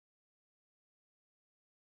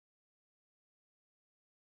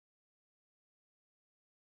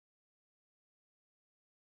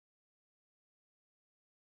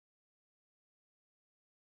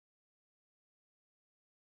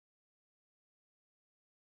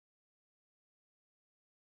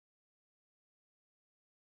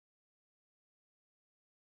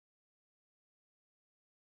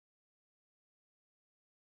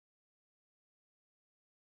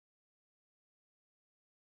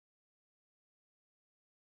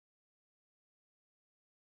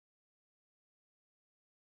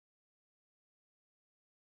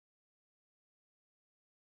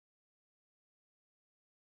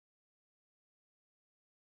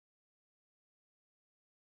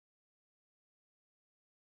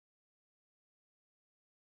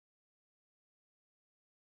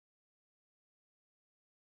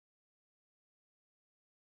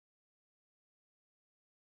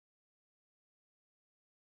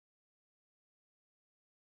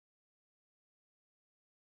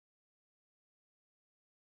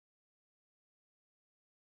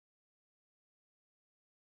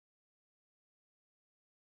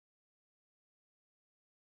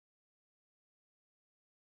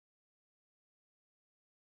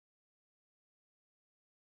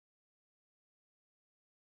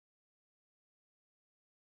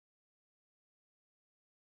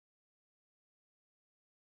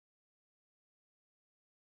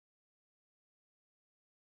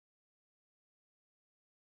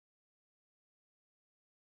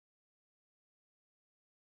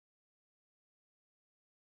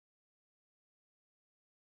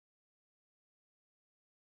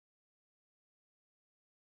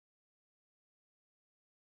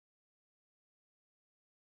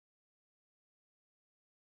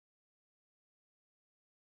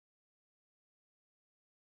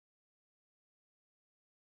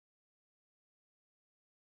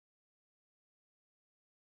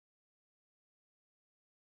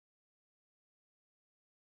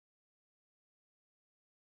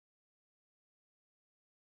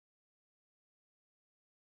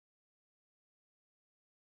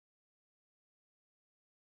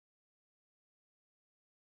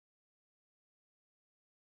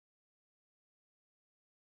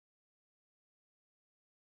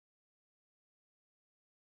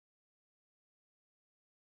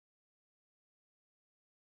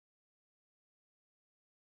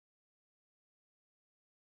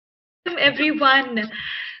everyone.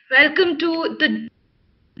 Welcome to the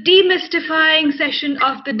demystifying session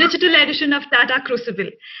of the digital edition of Tata Crucible.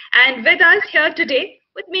 And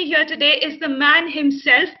with me here today is the man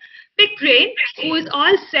himself, Pickbrain, who is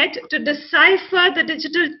all set to decipher the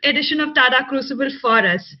digital edition of Tata Crucible for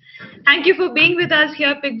us. Thank you for being with us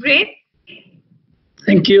here, Pickbrain.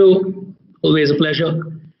 Thank you. Always a pleasure.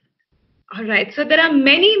 All right, so there are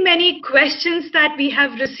many questions that we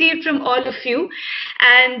have received from all of you.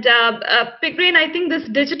 And Pickbrain, I think this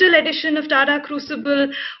digital edition of Tata Crucible,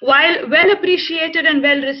 while well appreciated and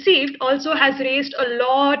well received, also has raised a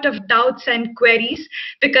lot of doubts and queries,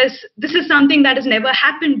 because this is something that has never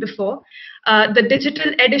happened before. The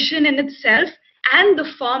digital edition in itself and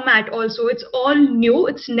the format also, it's all new.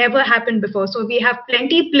 It's never happened before. So we have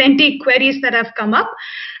plenty queries that have come up.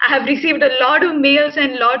 I have received a lot of mails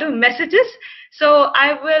and a lot of messages. So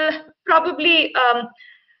I will probably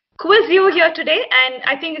quiz you here today. And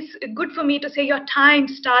I think it's good for me to say your time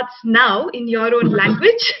starts now in your own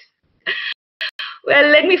language. Well,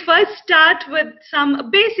 let me first start with some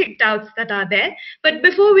basic doubts that are there. But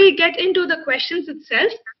before we get into the questions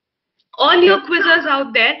itself, all your quizzers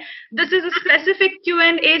out there, this is a specific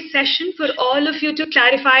Q&A session for all of you to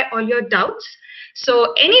clarify all your doubts.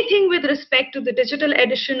 So anything with respect to the digital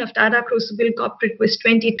edition of Tata Crucible Corporate Quiz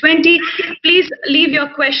 2020, please leave your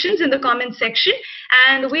questions in the comment section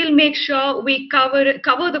and we'll make sure we cover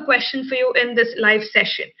the question for you in this live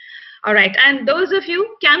session. All right, and those of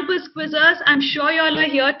you campus quizzers, I'm sure you all are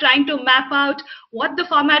here trying to map out what the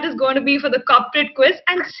format is going to be for the corporate quiz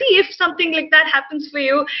and see if something like that happens for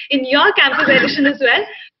you in your campus edition as well.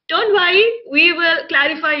 Don't worry, we will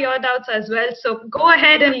clarify your doubts as well. So go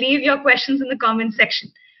ahead and leave your questions in the comment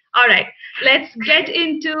section. All right, let's get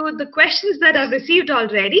into the questions that I've received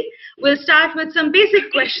already. We'll start with some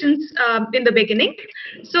basic questions in the beginning.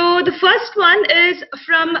 So the first one is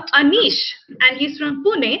from Anish, and he's from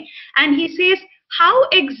Pune, and he says, how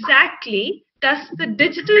exactly does the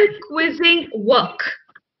digital quizzing work?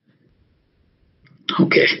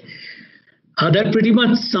 Okay, that pretty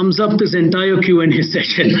much sums up this entire Q&A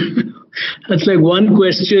session. That's like one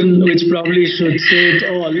question which probably should say it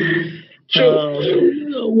all.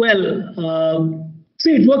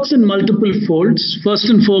 See, it works in multiple folds. First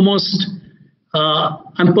and foremost,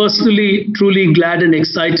 I'm personally truly glad and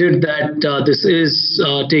excited that this is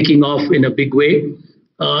taking off in a big way.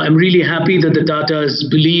 I'm really happy that the Tatas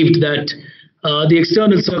believed that the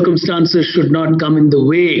external circumstances should not come in the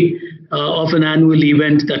way of an annual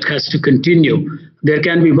event that has to continue. There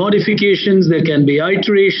can be modifications, there can be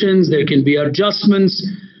iterations, there can be adjustments,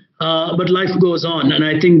 but life goes on. And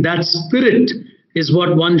I think that spirit is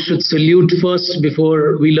what one should salute first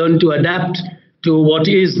before we learn to adapt to what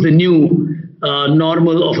is the new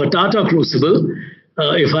normal of a Tata Crucible,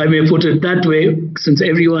 if I may put it that way, since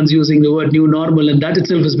everyone's using the word new normal, and that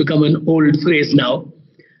itself has become an old phrase now.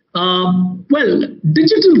 Well,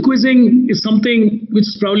 digital quizzing is something which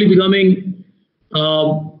is probably becoming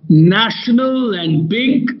national and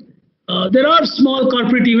big. There are small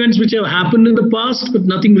corporate events which have happened in the past, but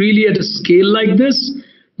nothing really at a scale like this.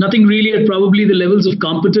 Nothing really at probably the levels of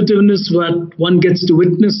competitiveness that one gets to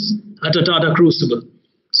witness at a Tata Crucible.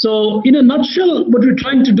 So in a nutshell, what we're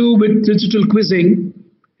trying to do with digital quizzing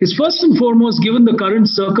is, first and foremost, given the current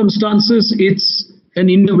circumstances, it's an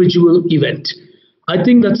individual event. I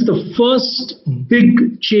think that's the first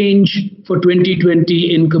big change for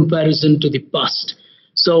 2020 in comparison to the past.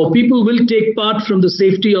 So people will take part from the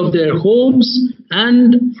safety of their homes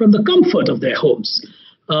and from the comfort of their homes.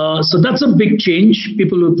 So that's a big change.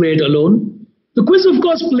 People will play it alone. The quiz, of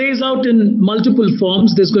course, plays out in multiple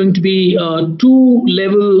forms. There's going to be a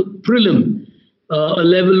two-level prelim, a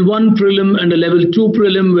level 1 prelim and a level 2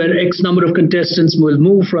 prelim, where X number of contestants will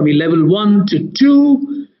move from a level 1 to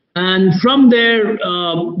 2. And from there,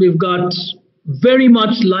 we've got very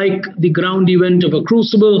much like the ground event of a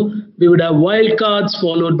crucible. We would have wildcards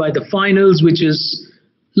followed by the finals, which is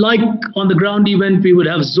like on the ground event, we would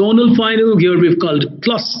have zonal final. Here we've called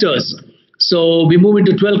clusters. So we move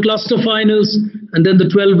into 12 cluster finals, and then the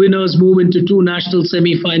 12 winners move into 2 national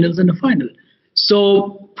semi-finals and a final.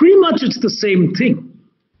 So pretty much it's the same thing.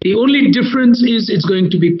 The only difference is it's going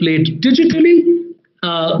to be played digitally.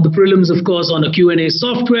 The prelims, of course, on a QnA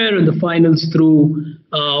software, and the finals through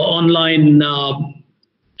online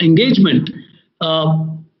engagement.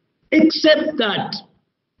 Except that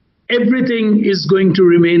everything is going to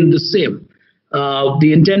remain the same.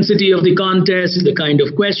 The intensity of the contest, the kind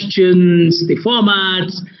of questions, the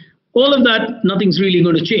formats, all of that, nothing's really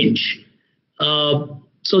going to change.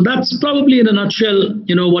 So that's probably in a nutshell,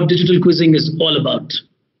 what digital quizzing is all about.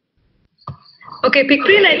 Okay,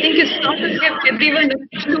 Pickbrain, I think you sort of give everyone a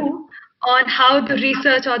clue on how the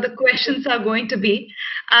research or the questions are going to be.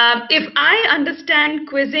 If I understand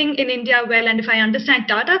quizzing in India well, and if I understand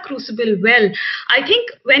Tata Crucible well, I think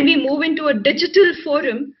when we move into a digital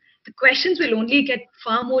forum, the questions will only get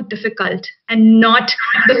far more difficult and not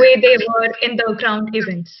the way they were in the ground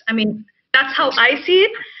events. I mean, that's how I see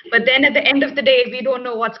it. But then at the end of the day, we don't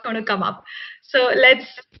know what's going to come up. So let's.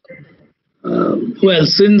 Well,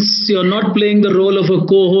 since you're not playing the role of a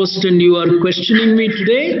co-host and you are questioning me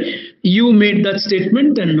today, you made that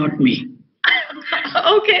statement and not me.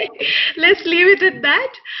 Okay, let's leave it at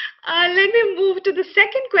that. Let me move to the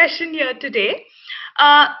second question here today.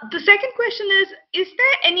 The second question is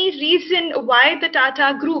there any reason why the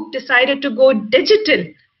Tata Group decided to go digital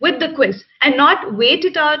with the quiz and not wait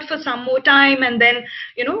it out for some more time and then,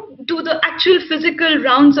 do the actual physical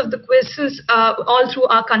rounds of the quizzes all through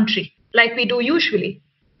our country, like we do usually?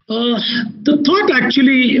 The thought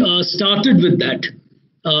actually started with that.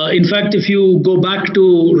 In fact, if you go back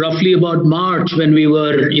to roughly about March when we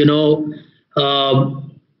were,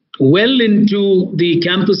 well into the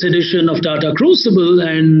campus edition of Tata Crucible,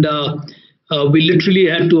 and we literally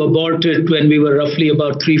had to abort it when we were roughly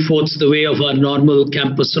about 3/4 the way of our normal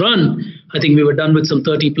campus run. I think we were done with some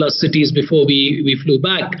 30 plus cities before we flew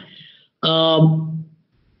back.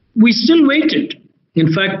 We still waited.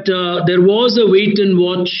 In fact, there was a wait and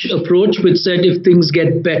watch approach which said if things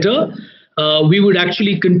get better, we would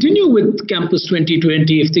actually continue with Campus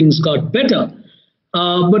 2020 if things got better.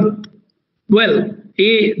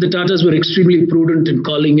 The Tatas were extremely prudent in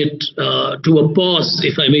calling it to a pause,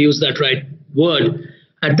 if I may use that right word,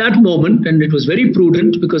 at that moment. And it was very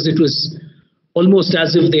prudent because it was almost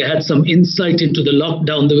as if they had some insight into the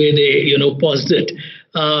lockdown, the way they, paused it.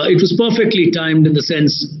 It was perfectly timed in the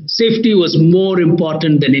sense safety was more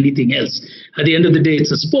important than anything else. At the end of the day,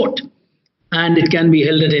 it's a sport and it can be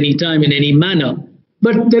held at any time in any manner.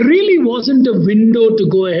 But there really wasn't a window to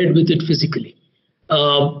go ahead with it physically.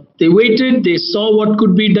 They waited, they saw what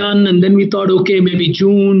could be done, and then we thought, okay, maybe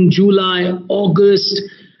June, July, August.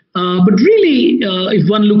 But really, if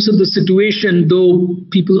one looks at the situation, though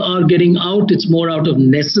people are getting out, it's more out of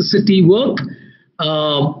necessity work.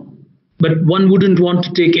 But one wouldn't want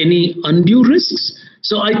to take any undue risks.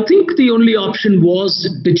 So I think the only option was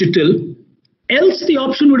digital. Else the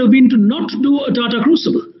option would have been to not do a Tata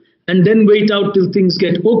Crucible and then wait out till things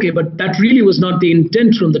get okay. But that really was not the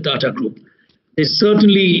intent from the Tata Group. They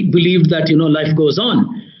certainly believed that, life goes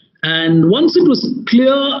on. And once it was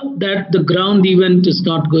clear that the ground event is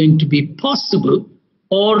not going to be possible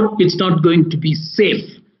or it's not going to be safe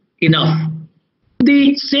enough,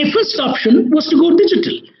 the safest option was to go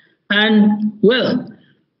digital. And, well,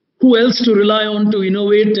 who else to rely on to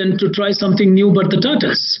innovate and to try something new but the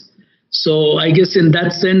Tatas? So I guess in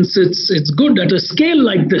that sense, it's good at a scale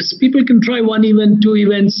like this. People can try one event, two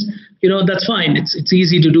events, that's fine. It's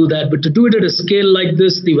easy to do that. But to do it at a scale like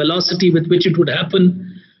this, the velocity with which it would happen,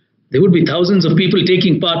 there would be thousands of people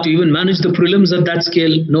taking part to even manage the prelims at that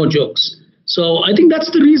scale. No jokes. So I think that's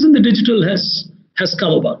the reason the digital has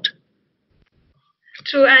come about.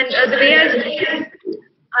 True. And the way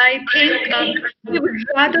I think we would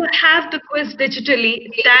rather have the quiz digitally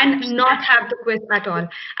than not have the quiz at all.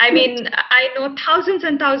 I mean, I know thousands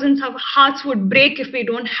and thousands of hearts would break if we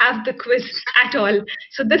don't have the quiz at all.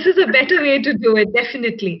 So this is a better way to do it,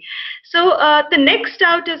 definitely. So the next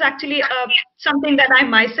doubt is actually something that I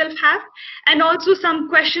myself have, and also some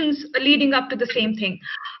questions leading up to the same thing.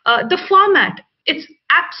 The format, it's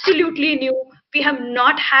absolutely new. We have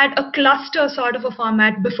not had a cluster sort of a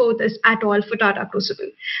format before this at all for Tata Crucible.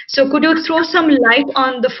 So could you throw some light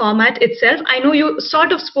on the format itself? I know you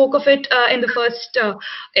sort of spoke of it in the first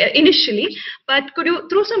initially, but could you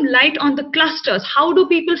throw some light on the clusters? How do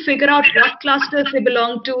people figure out what clusters they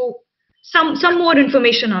belong to? Some more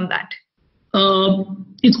information on that.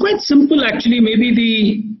 It's quite simple, actually.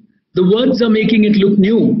 Maybe the words are making it look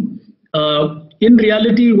new. In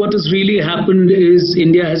reality, what has really happened is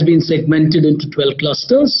India has been segmented into 12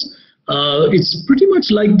 clusters. It's pretty much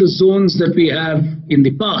like the zones that we have in the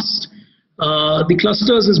past. The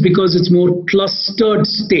clusters is because it's more clustered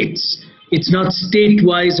states. It's not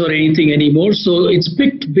state-wise or anything anymore. So it's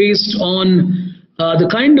picked based on the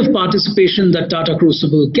kind of participation that Tata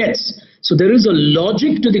Crucible gets. So there is a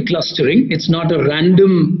logic to the clustering. It's not a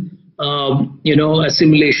random,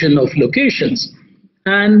 assimilation of locations.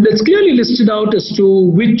 And it's clearly listed out as to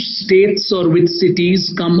which states or which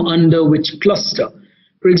cities come under which cluster.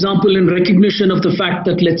 For example, in recognition of the fact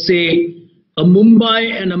that, let's say, a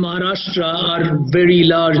Mumbai and a Maharashtra are very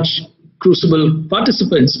large Crucible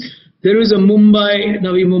participants, there is a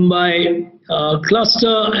Navi Mumbai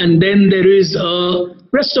cluster, and then there is a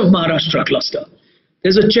rest of Maharashtra cluster.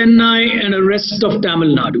 There's a Chennai and a rest of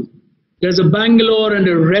Tamil Nadu. There's a Bangalore and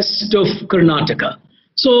a rest of Karnataka.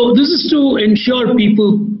 So this is to ensure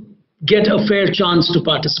people get a fair chance to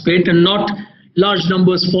participate and not large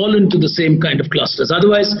numbers fall into the same kind of clusters.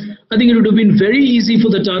 Otherwise, I think it would have been very easy for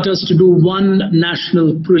the Tatas to do one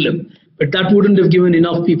national prelim, but that wouldn't have given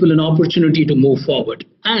enough people an opportunity to move forward.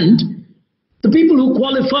 And the people who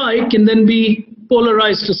qualify can then be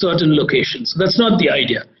polarized to certain locations. That's not the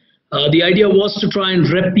idea. The idea was to try and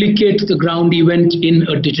replicate the ground event in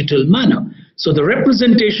a digital manner. So the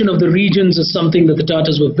representation of the regions is something that the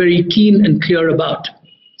Tatas were very keen and clear about.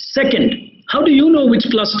 Second, how do you know which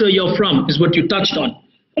cluster you're from is what you touched on.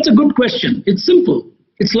 That's a good question. It's simple.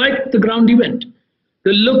 It's like the ground event.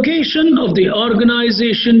 The location of the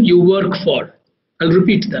organization you work for. I'll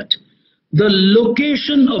repeat that. The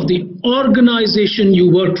location of the organization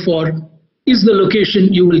you work for is the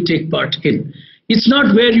location you will take part in. It's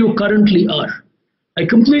not where you currently are. I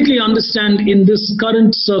completely understand in this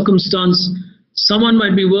current circumstance, someone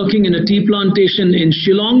might be working in a tea plantation in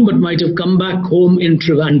Shillong, but might have come back home in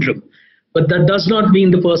Trivandrum. But that does not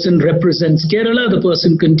mean the person represents Kerala. The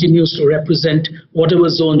person continues to represent whatever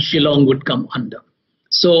zone Shillong would come under.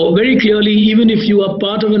 So very clearly, even if you are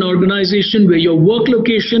part of an organization where your work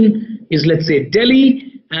location is, let's say,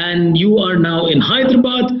 Delhi, and you are now in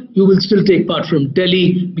Hyderabad, you will still take part from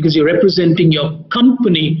Delhi because you're representing your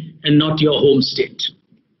company and not your home state.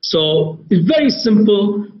 So it's very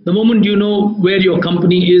simple. The moment you know where your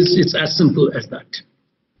company is, it's as simple as that.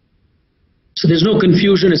 So there's no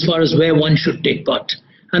confusion as far as where one should take part.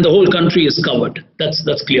 And the whole country is covered. That's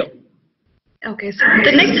clear. Okay, so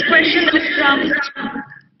the next question is from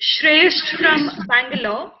Shresh from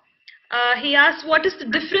Bangalore. He asks, what is the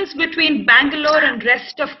difference between Bangalore and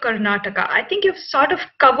rest of Karnataka? I think you've sort of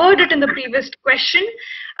covered it in the previous question,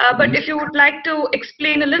 but if you would like to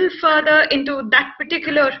explain a little further into that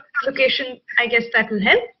particular location, I guess that will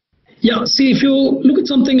help. Yeah, see, if you look at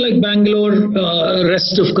something like Bangalore,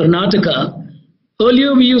 rest of Karnataka,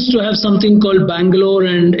 earlier we used to have something called Bangalore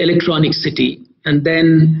and Electronic City, and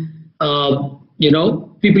then,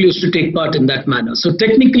 people used to take part in that manner. So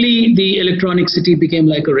technically, the Electronic City became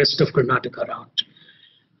like a rest of Karnataka round.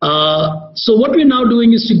 So what we're now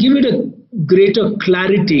doing is to give it a greater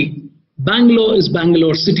clarity. Bangalore is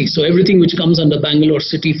Bangalore City. So everything which comes under Bangalore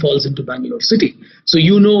City falls into Bangalore City. So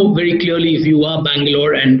you know very clearly if you are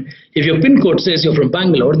Bangalore, and if your PIN code says you're from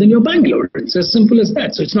Bangalore, then you're Bangalore. It's as simple as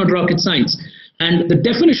that. So it's not rocket science. And the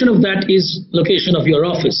definition of that is location of your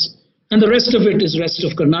office. And the rest of it is rest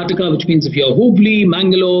of Karnataka, which means if you're Hubli,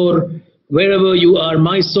 Mangalore, wherever you are,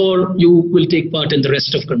 Mysore, you will take part in the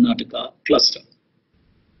rest of Karnataka cluster.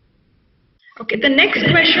 Okay, the next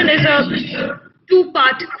question is a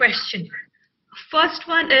two-part question. First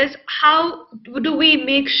one is, how do we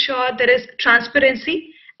make sure there is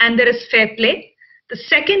transparency and there is fair play? The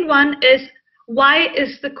second one is, why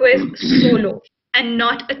is the quiz solo and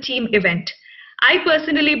not a team event? I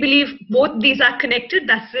personally believe both these are connected.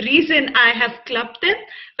 That's the reason I have clubbed them.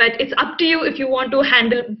 But it's up to you if you want to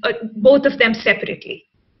handle both of them separately.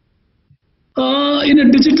 In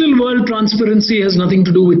a digital world, transparency has nothing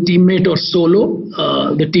to do with teammate or solo.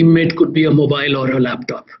 The teammate could be a mobile or a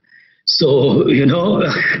laptop. So,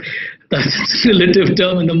 that's a relative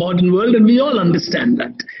term in the modern world, and we all understand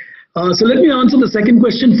that. So let me answer the second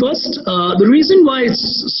question first. The reason why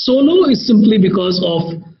it's solo is simply because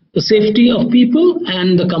of the safety of people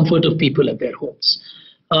and the comfort of people at their homes.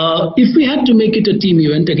 If we had to make it a team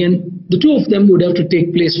event, again, the two of them would have to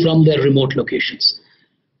take place from their remote locations.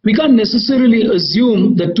 We can't necessarily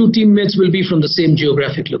assume that two teammates will be from the same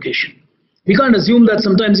geographic location. We can't assume that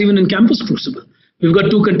sometimes even in Campus Crucible. We've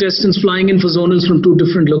got two contestants flying in for zonals from two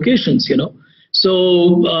different locations,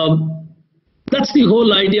 So that's the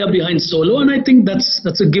whole idea behind solo, and I think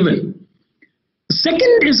that's a given.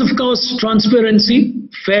 Second is, of course, transparency,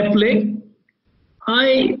 fair play.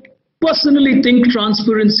 I personally think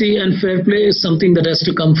transparency and fair play is something that has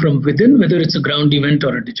to come from within, whether it's a ground event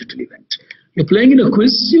or a digital event. You're playing in a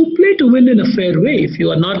quiz, you play to win in a fair way. If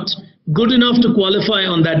you are not good enough to qualify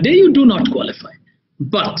on that day, you do not qualify.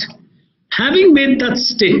 But having made that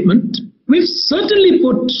statement, we've certainly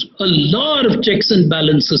put a lot of checks and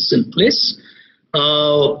balances in place.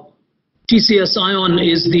 TCS Ion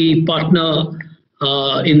is the partner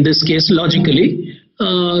in this case, logically,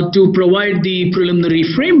 to provide the preliminary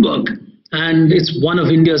framework. And it's one of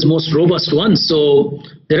India's most robust ones. So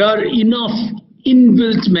there are enough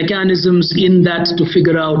inbuilt mechanisms in that to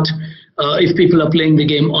figure out if people are playing the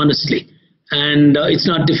game honestly. And it's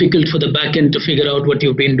not difficult for the backend to figure out what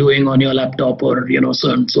you've been doing on your laptop or, so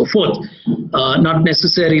on and so forth. Not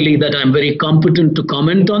necessarily that I'm very competent to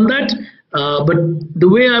comment on that. But the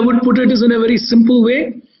way I would put it is in a very simple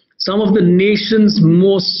way. Some of the nation's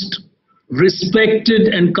most respected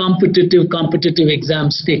and competitive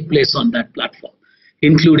exams take place on that platform,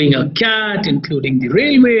 including a CAT, including the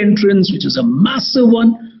railway entrance, which is a massive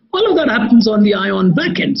one. All of that happens on the ION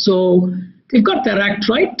backend. So they've got their act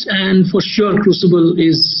right, and for sure Crucible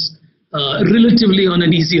is relatively on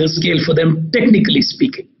an easier scale for them, technically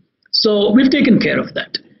speaking. So we've taken care of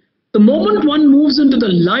that. The moment one moves into the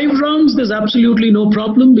live rounds, there's absolutely no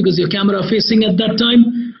problem because your camera facing at that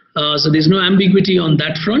time. So there's no ambiguity on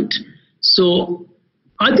that front. So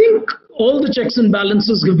I think all the checks and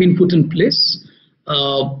balances have been put in place.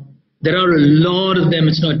 There are a lot of them.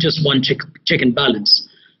 It's not just one check and balance.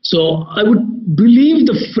 So I would believe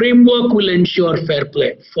the framework will ensure fair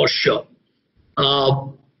play for sure.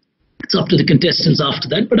 It's up to the contestants after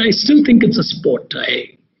that, but I still think it's a sport.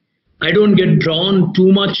 I don't get drawn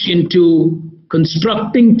too much into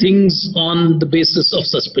constructing things on the basis of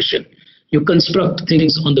suspicion. You construct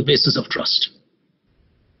things on the basis of trust.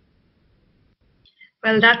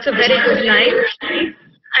 Well, that's a very good line.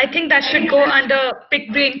 I think that should go under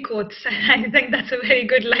Pickbrain quotes. I think that's a very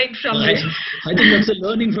good line from you. I think that's a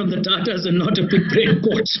learning from the Tatas and not a Pickbrain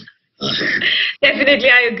quote. Definitely,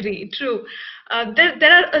 I agree. True.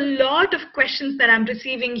 There are a lot of questions that I'm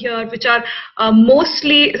receiving here, which are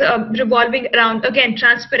mostly revolving around, again,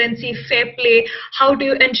 transparency, fair play. How do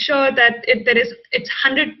you ensure that it's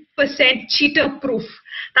 100% cheater proof?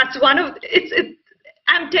 That's one of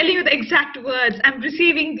I'm telling you the exact words. I'm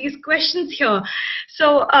receiving these questions here.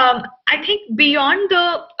 So I think beyond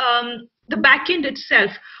the backend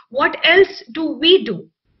itself, what else do we do?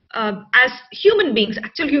 As human beings,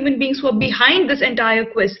 actual human beings who are behind this entire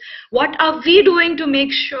quiz, what are we doing to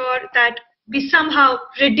make sure that we somehow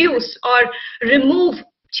reduce or remove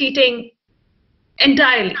cheating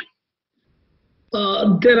entirely?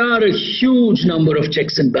 There are a huge number of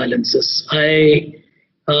checks and balances.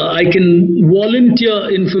 I can volunteer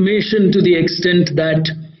information to the extent that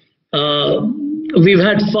we've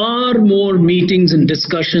had far more meetings and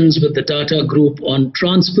discussions with the Tata Group on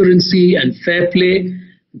transparency and fair play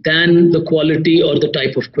than the quality or the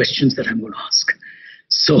type of questions that I'm going to ask.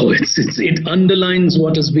 So it underlines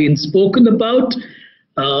what has been spoken about.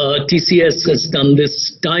 TCS has done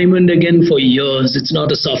this time and again for years. It's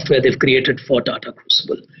not a software they've created for Tata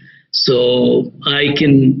Crucible. So I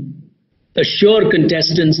can assure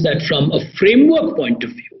contestants that from a framework point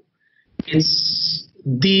of view, it's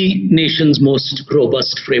the nation's most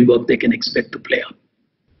robust framework they can expect to play on.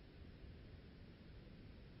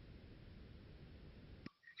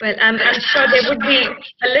 Well, I'm sure they would be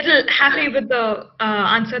a little happy with the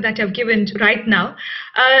answer that you've given right now.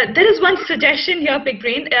 There is one suggestion here,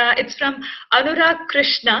 Pickbrain. It's from Anurag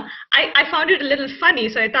Krishna. I found it a little funny,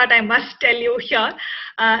 so I thought I must tell you here.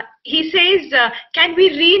 He says, can we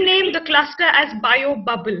rename the cluster as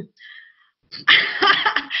BioBubble?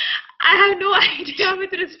 I have no idea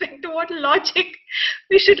with respect to what logic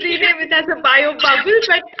we should rename it as a BioBubble,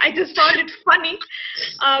 but I just found it funny.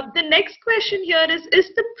 The next question here is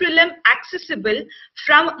the prelim accessible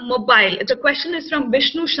from mobile? The question is from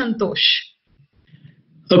Vishnu Santosh.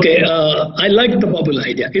 Okay, I like the bubble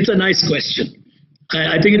idea. It's a nice question.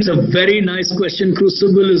 I think it's a very nice question.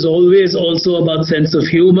 Crucible is always also about sense of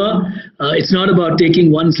humor. It's not about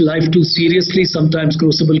taking one's life too seriously. Sometimes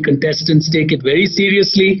Crucible contestants take it very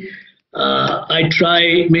seriously. I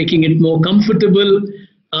try making it more comfortable.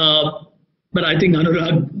 But I think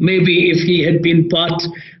Anurag, maybe if he had been part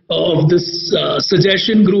of this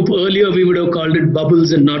suggestion group earlier, we would have called it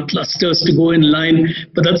bubbles and not clusters to go in line.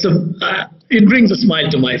 But that's it brings a smile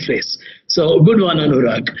to my face. So good one,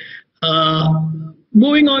 Anurag.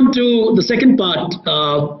 Moving on to the second part,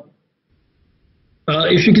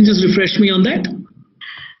 if you can just refresh me on that.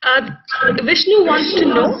 Vishnu wants to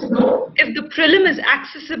know if the prelim is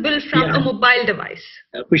accessible from a mobile device.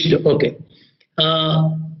 Vishnu, okay.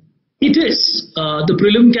 It is. The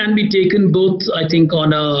prelim can be taken both, I think,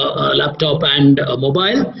 on a laptop and a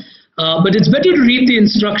mobile. But it's better to read the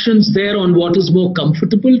instructions there on what is more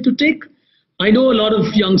comfortable to take. I know a lot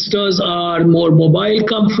of youngsters are more mobile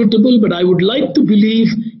comfortable, but I would like to believe,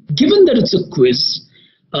 given that it's a quiz,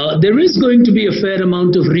 there is going to be a fair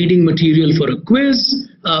amount of reading material for a quiz,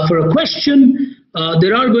 for a question.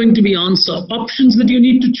 There are going to be answer options that you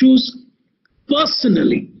need to choose.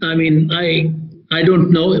 Personally, I mean, I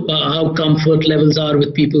don't know how comfort levels are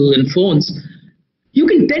with people in phones. You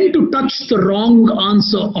can tend to touch the wrong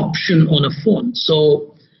answer option on a phone.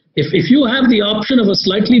 So if you have the option of a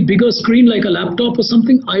slightly bigger screen like a laptop or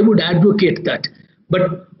something, I would advocate that.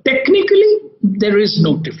 But technically, there is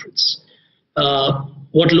no difference.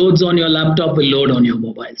 What loads on your laptop will load on your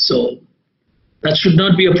mobile. So That should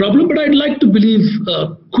not be a problem, but I'd like to believe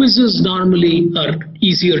quizzes normally are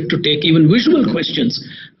easier to take, even visual questions.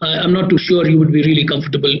 I'm not too sure you would be really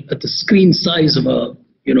comfortable at the screen size of a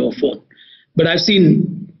phone. But I've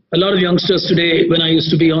seen a lot of youngsters today, when I used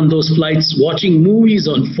to be on those flights watching movies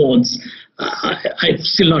on phones. I've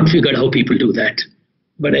still not figured how people do that.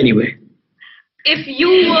 But anyway. If you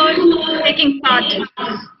were taking part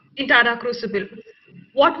in Tata Crucible,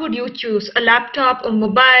 what would you choose? A laptop, a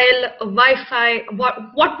mobile, a Wi-Fi?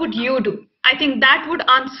 What would you do? I think that would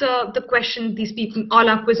answer the question these people, all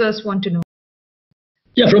our quizzers, want to know.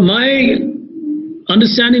 Yeah, from my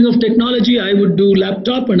understanding of technology, I would do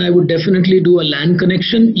laptop, and I would definitely do a LAN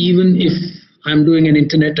connection, even if I'm doing an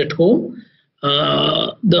internet at home.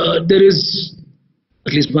 There is,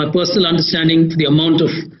 at least my personal understanding, the amount of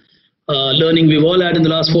learning we've all had in the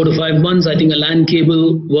last 4 to 5 months, I think a LAN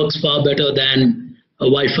cable works far better than a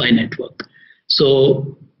Wi-Fi network.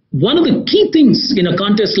 So one of the key things in a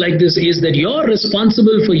contest like this is that you're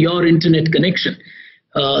responsible for your internet connection.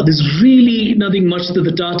 There's really nothing much that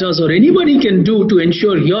the Tatas or anybody can do to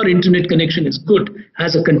ensure your internet connection is good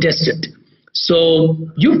as a contestant. So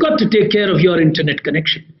you've got to take care of your internet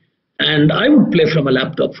connection. And I would play from a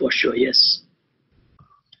laptop for sure, yes.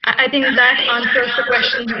 I think that answers the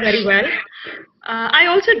question very well. I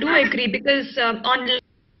also do agree, because on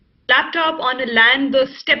laptop, on a LAN, the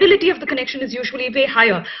stability of the connection is usually way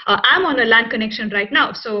higher. I'm on a LAN connection right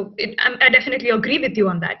now, so I definitely agree with you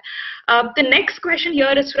on that. The next question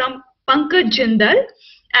here is from Pankaj Jindal,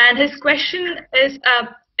 and his question is,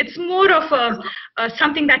 it's more of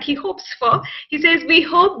something that he hopes for. He says, we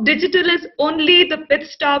hope digital is only the pit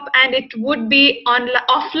stop and it would be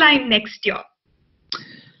offline next year.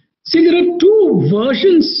 See, there are two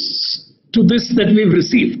versions to this that we've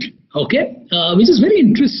received. Okay, which is very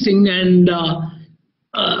interesting, and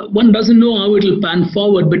one doesn't know how it will pan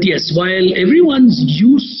forward. But yes, while everyone's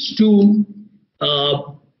used to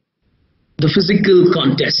the physical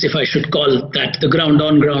contest, if I should call that the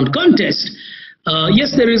ground-on-ground contest,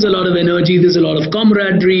 yes, there is a lot of energy, there's a lot of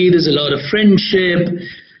camaraderie, there's a lot of friendship.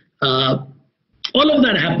 All of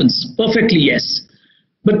that happens perfectly, yes.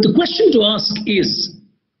 But the question to ask is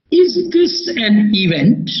this an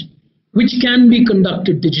event which can be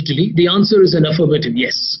conducted digitally? The answer is an affirmative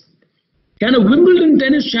yes. Can a Wimbledon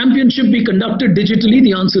tennis championship be conducted digitally?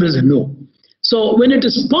 The answer is a no. So when it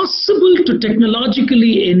is possible to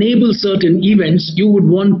technologically enable certain events, you would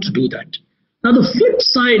want to do that. Now the flip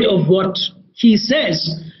side of what he says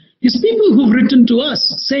is people who've written to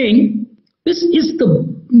us saying, this is the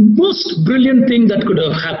most brilliant thing that could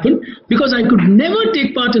have happened, because I could never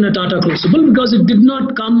take part in a Tata Crucible because it did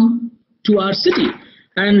not come to our city.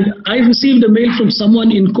 And I received a mail from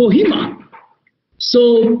someone in Kohima.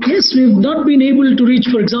 So yes, we've not been able to reach,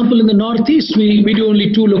 for example, in the Northeast, we do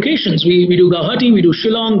only 2 locations. We do Guwahati, we do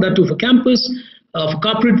Shillong, that too for campus. For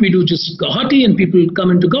corporate, we do just Guwahati and people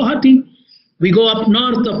come into Guwahati. We go up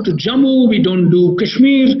north, up to Jammu, we don't do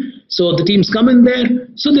Kashmir, so the teams come in there.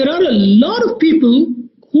 So there are a lot of people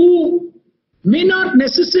who may not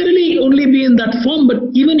necessarily only be in that form, but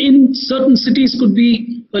even in certain cities could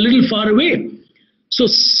be a little far away. So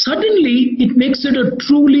suddenly it makes it a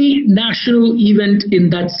truly national event in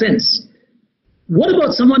that sense. What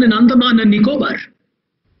about someone in Andaman and Nicobar?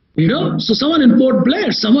 So someone in Port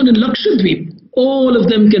Blair, someone in Lakshadweep, all of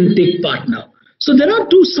them can take part now. So there are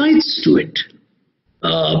 2 sides to it.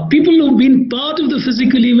 People who've been part of the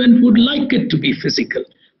physical event would like it to be physical.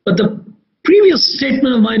 But the previous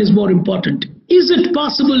statement of mine is more important. Is it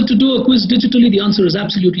possible to do a quiz digitally? The answer is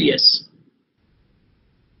absolutely yes.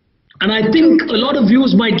 And I think a lot of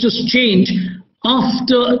views might just change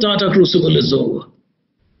after Tata Crucible is over.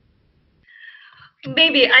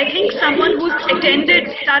 Maybe. I think someone who's attended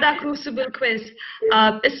Tata Crucible Quiz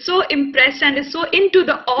is so impressed and is so into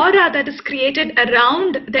the aura that is created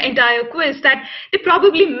around the entire quiz that they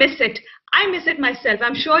probably miss it. I miss it myself.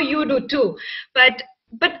 I'm sure you do too. But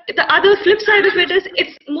the other flip side of it is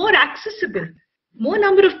it's more accessible. More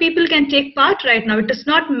number of people can take part right now. It does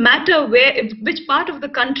not matter which part of the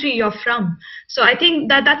country you're from. So I think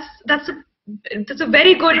that's a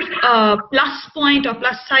very good plus point or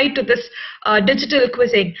plus side to this digital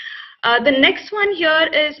quizzing. The next one here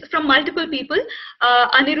is from multiple people,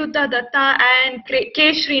 Aniruddha Datta and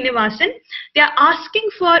K. Srinivasan. They are asking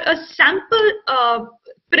for a sample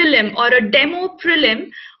prelim or a demo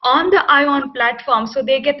prelim on the ION platform so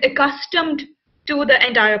they get accustomed to the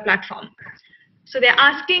entire platform. So they're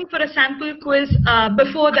asking for a sample quiz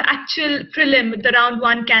before the actual prelim, the round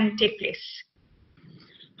 1, can take place.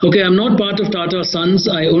 Okay, I'm not part of Tata Sons.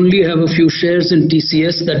 I only have a few shares in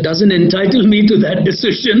TCS. That doesn't entitle me to that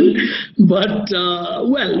decision. But,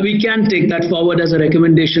 well, we can take that forward as a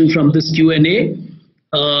recommendation from this Q&A.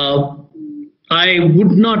 I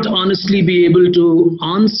would not honestly be able to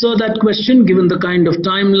answer that question given the kind of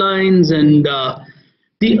timelines and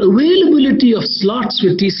the availability of slots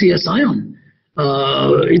with TCS Ion.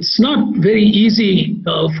 It's not very easy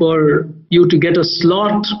for you to get a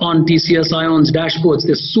slot on TCS Ion's dashboards.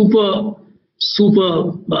 They're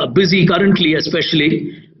super busy currently,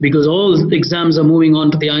 especially because all exams are moving on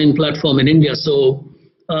to the Ion platform in India. So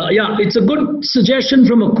yeah, it's a good suggestion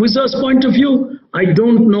from a quizzer's point of view. I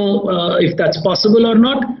don't know if that's possible or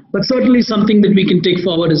not, but certainly something that we can take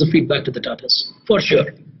forward as a feedback to the Tatas, for sure.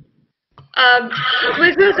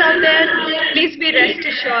 Quizzers out there, please be rest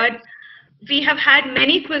assured. We have had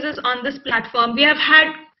many quizzes on this platform. We have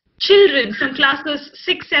had children from classes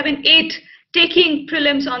 6, 7, 8 taking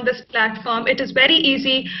prelims on this platform. It is very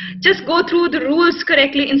easy. Just go through the rules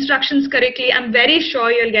correctly, instructions correctly. I'm very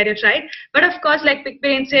sure you'll get it right. But of course, like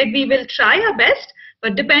Pickbrain said, we will try our best.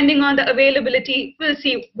 But depending on the availability, we'll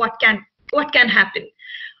see what can happen.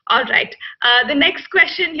 All right. The next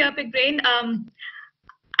question here, Pickbrain.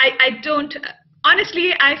 I don't.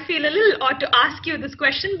 Honestly, I feel a little odd to ask you this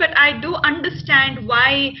question, but I do understand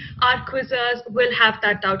why our quizzers will have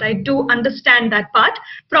that doubt. I do understand that part.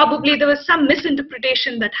 Probably there was some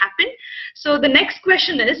misinterpretation that happened. So the next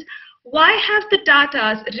question is, why have the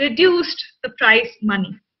Tatas reduced the prize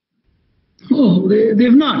money? Oh,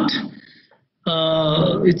 they've not.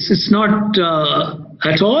 It's not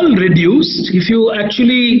at all reduced. If you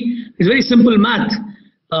actually, it's very simple math.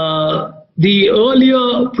 The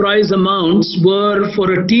earlier prize amounts were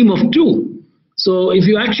for a team of 2. So if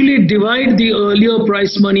you actually divide the earlier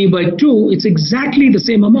prize money by 2, it's exactly the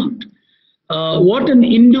same amount. What an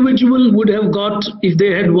individual would have got if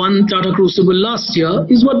they had won Tata Crucible last year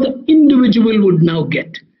is what the individual would now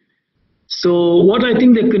get. So what I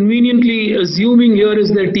think they're conveniently assuming here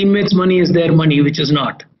is their teammates' money is their money, which is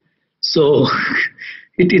not. So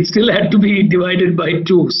it still had to be divided by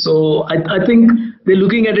 2. So I think they're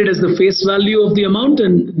looking at it as the face value of the amount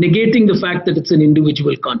and negating the fact that it's an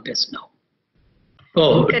individual contest now.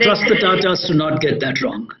 Oh, correct. Trust the Tatas to not get that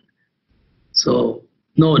wrong. So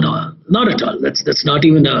no, not at all. That's not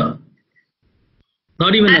even a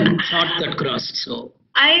thought that crossed. So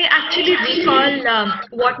I actually recall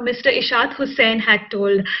what Mr. Ishad Hussain had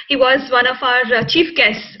told. He was one of our chief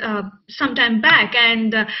guests some time back,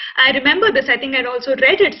 and I remember this. I think I'd also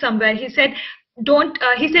read it somewhere. He said,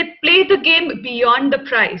 he said, play the game beyond the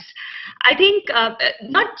prize. I think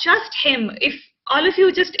not just him, if all of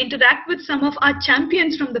you just interact with some of our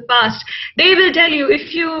champions from the past, they will tell you,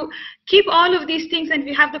 if you keep all of these things and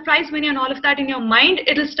we have the prize money and all of that in your mind,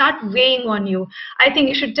 it'll start weighing on you. I think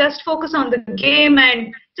you should just focus on the game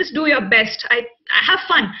and just do your best. I have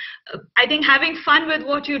fun. I think having fun with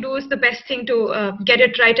what you do is the best thing to get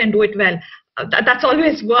it right and do it well. That's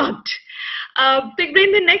always worked.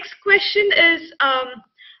 Pickbrain, the next question is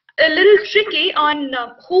a little tricky on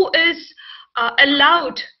who is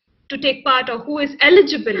allowed to take part or who is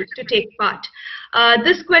eligible to take part.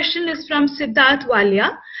 This question is from Siddharth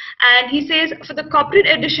Walia, and he says, for the corporate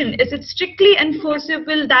edition, is it strictly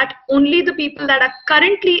enforceable that only the people that are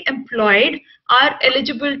currently employed are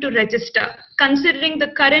eligible to register, considering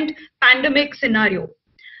the current pandemic scenario?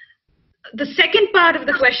 The second part of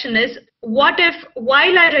the question is, what if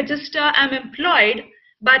while I register, I'm employed,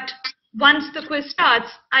 but once the quiz starts,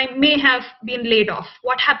 I may have been laid off?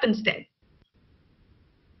 What happens then?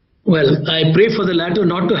 Well, I pray for the latter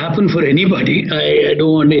not to happen for anybody. I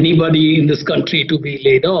don't want anybody in this country to be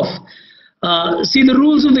laid off. See, the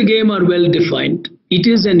rules of the game are well defined. It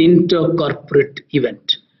is an inter-corporate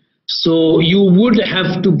event. So you would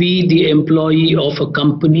have to be the employee of a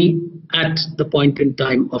company at the point in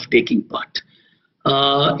time of taking part.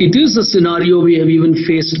 It is a scenario we have even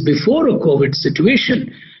faced before a COVID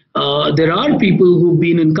situation. There are people who've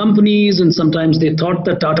been in companies and sometimes they thought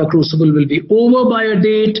that Tata Crucible will be over by a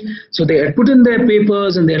date. So they had put in their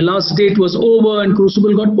papers and their last date was over and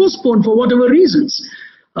Crucible got postponed for whatever reasons.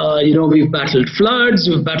 We've battled floods,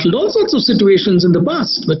 we've battled all sorts of situations in the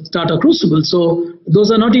past with Tata Crucible. So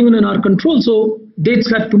those are not even in our control. So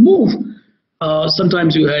dates had to move.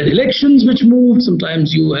 Sometimes you had elections which moved,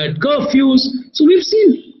 sometimes you had curfews. So we've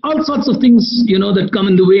seen all sorts of things, that come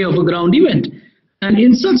in the way of a ground event. And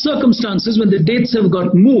in such circumstances, when the dates have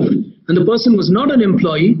got moved and the person was not an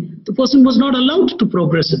employee, the person was not allowed to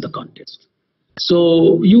progress in the contest.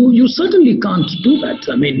 So you certainly can't do that.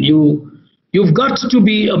 I mean, you've got to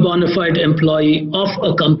be a bona fide employee of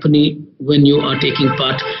a company when you are taking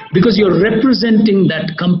part, because you're representing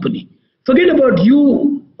that company. Forget about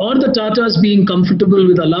you or the Tatas being comfortable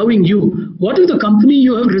with allowing you. What if the company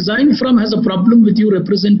you have resigned from has a problem with you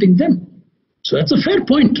representing them? So that's a fair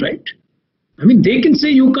point, right? I mean, they can say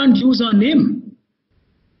you can't use our name.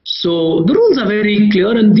 So the rules are very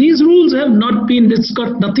clear, and these rules have not been, it's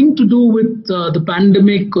got nothing to do with the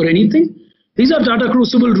pandemic or anything. These are Tata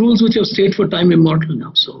Crucible rules which have stayed for time immortal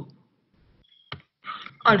now. So.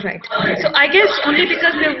 All right. So I guess only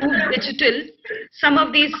because we have moved digital, some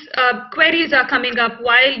of these queries are coming up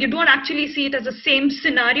while you don't actually see it as the same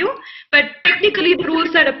scenario, but technically the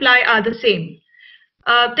rules that apply are the same.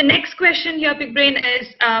 The next question here, Pickbrain,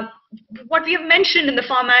 is what we have mentioned in the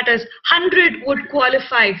format is 100 would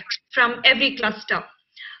qualify from every cluster.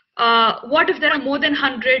 What if there are more than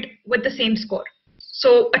 100 with the same score?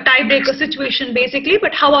 So a tiebreaker situation basically,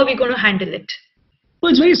 but how are we going to handle it? Well,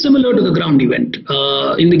 it's very similar to the ground event.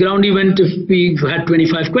 In the ground event, if we've had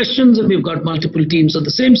 25 questions and we've got multiple teams on the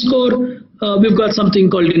same score, we've got something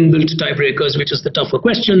called inbuilt tiebreakers, which is the tougher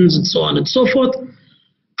questions and so on and so forth.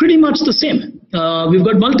 Pretty much the same. We've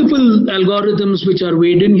got multiple algorithms which are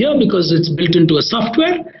weighed in here because it's built into a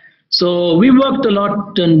software. So we worked a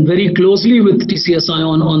lot and very closely with TCSI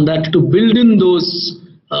on that to build in those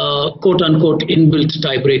quote-unquote inbuilt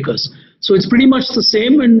tiebreakers. So it's pretty much the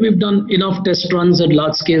same, and we've done enough test runs at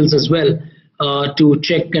large scales as well to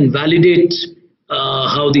check and validate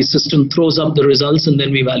how the system throws up the results, and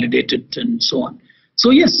then we validate it and so on.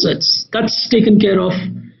 So yes, that's taken care of.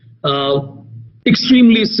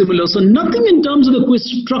 Extremely similar. So nothing in terms of the quiz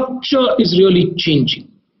structure is really changing.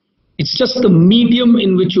 It's just the medium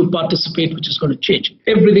in which you participate which is going to change.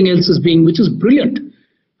 Everything else is which is brilliant.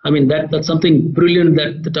 I mean, that's something brilliant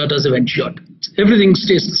that the Tatas have ensured. Everything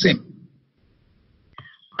stays the same.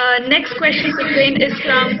 Next question, Pickbrain, is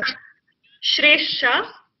from Shresh Shah.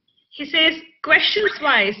 He says,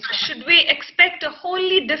 questions-wise, should we expect a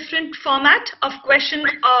wholly different format of question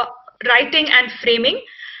writing and framing?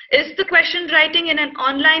 Is the question writing in an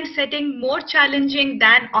online setting more challenging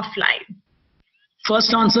than offline?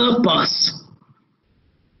 First answer, pass.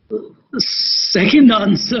 Second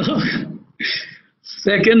answer,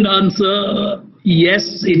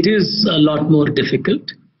 yes, it is a lot more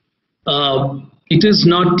difficult. It is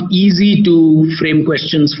not easy to frame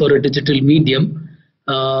questions for a digital medium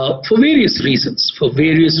for various reasons.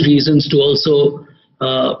 To also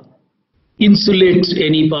insulate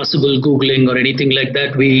any possible Googling or anything like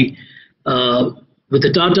that. With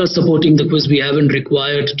the Tata supporting the quiz, we haven't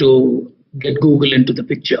required to get Google into the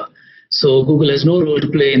picture. So Google has no role to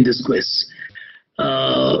play in this quiz.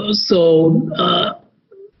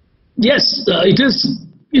 Yes,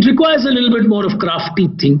 it requires a little bit more of crafty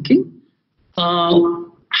thinking.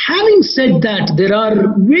 Having said that, there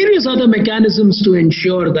are various other mechanisms to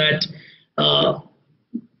ensure that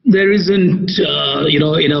there isn't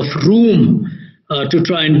enough room to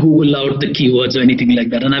try and Google out the keywords or anything like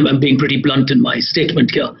that. And I'm being pretty blunt in my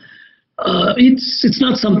statement here. It's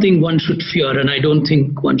not something one should fear, and I don't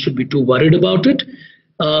think one should be too worried about it.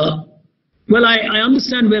 Well, I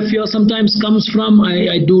understand where fear sometimes comes from.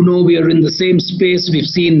 I do know we are in the same space. We've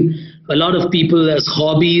seen a lot of people as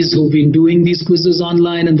hobbies who've been doing these quizzes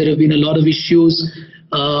online, and there have been a lot of issues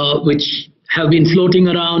which have been floating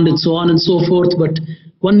around and so on and so forth. But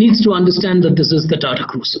one needs to understand that this is the Tata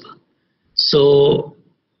Crucible. So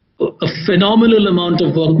a phenomenal amount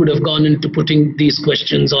of work would have gone into putting these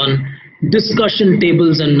questions on discussion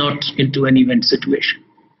tables and not into an event situation.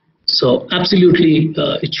 So absolutely,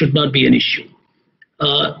 it should not be an issue.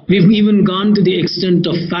 We've even gone to the extent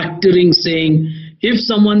of factoring, saying, if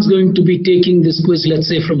someone's going to be taking this quiz, let's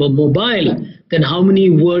say from a mobile, then how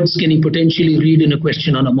many words can he potentially read in a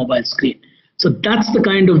question on a mobile screen? So that's the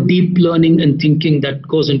kind of deep learning and thinking that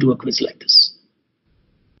goes into a quiz like this.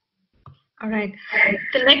 All right.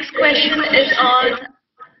 The next question is on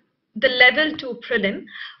the level 2 prelim,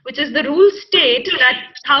 which is the rules state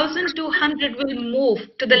that 1,200 will move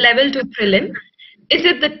to the level 2 prelim. Is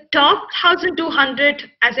it the top 1,200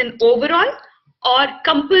 as an overall, or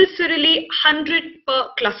compulsorily 100 per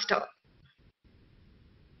cluster?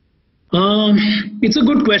 It's a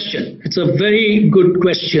good question. It's a very good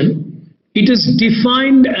question. It is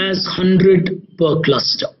defined as 100 per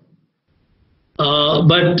cluster.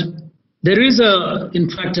 But there is in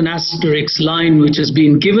fact, an asterisk line which has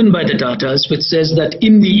been given by the Tatas, which says that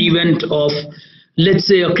in the event of, let's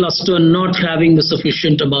say, a cluster not having the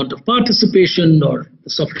sufficient amount of participation or the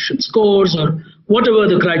sufficient scores or whatever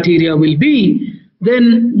the criteria will be,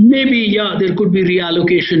 then maybe, yeah, there could be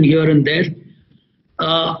reallocation here and there.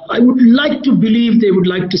 I would like to believe they would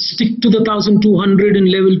like to stick to the 1200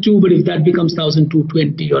 in level 2, but if that becomes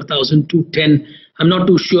 1220 or 1210, I'm not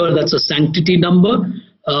too sure that's a sanctity number.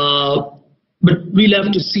 But we'll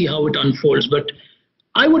have to see how it unfolds. But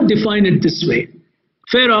I would define it this way.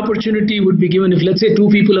 Fair opportunity would be given if, let's say, two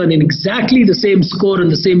people are in exactly the same score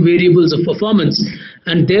and the same variables of performance,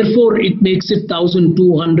 and therefore it makes it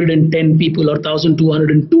 1210 people or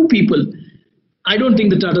 1202 people. I don't think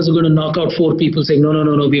the Tatas are going to knock out 4 people saying,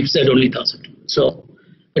 no, we've said only 1,000. So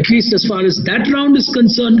at least as far as that round is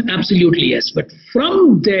concerned, absolutely yes. But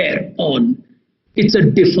from there on, it's a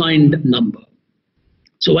defined number.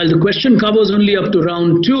 So while the question covers only up to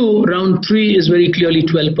round 2, round 3 is very clearly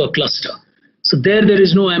 12 per cluster. So there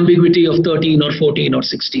is no ambiguity of 13 or 14 or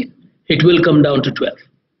 16. It will come down to 12.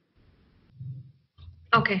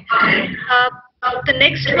 Okay. The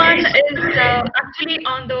next one is actually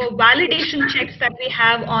on the validation checks that we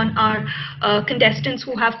have on our contestants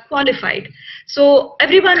who have qualified. So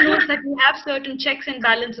everyone knows that we have certain checks and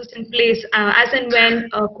balances in place as and when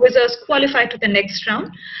quizzers qualify to the next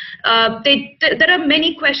round. There are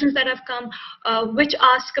many questions that have come which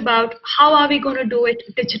ask about how are we going to do it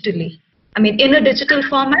digitally? I mean, in a digital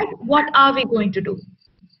format, what are we going to do?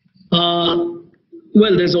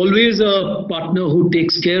 Well, there's always a partner who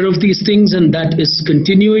takes care of these things, and that is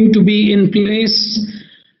continuing to be in place.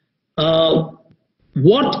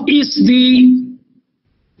 What is the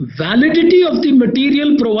validity of the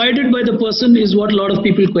material provided by the person is what a lot of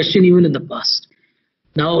people question even in the past.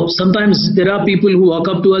 Now, sometimes there are people who walk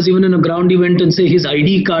up to us even in a ground event and say his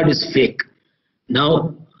ID card is fake.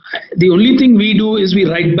 Now, the only thing we do is we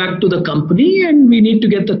write back to the company, and we need to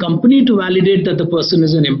get the company to validate that the person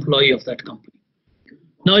is an employee of that company.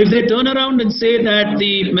 Now, if they turn around and say that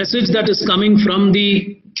the message that is coming from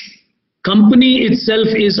the company itself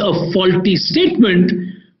is a faulty statement,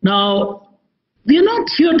 now, we are not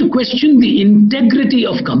here to question the integrity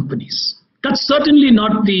of companies. That's certainly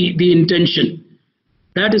not the intention.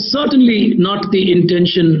 That is certainly not the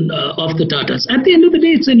intention of the Tatas. At the end of the day,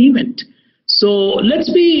 it's an event. So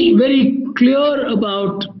let's be very clear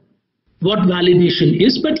about what validation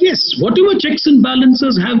is. But yes, whatever checks and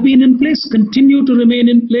balances have been in place continue to remain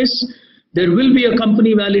in place. There will be a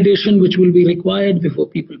company validation which will be required before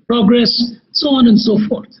people progress, so on and so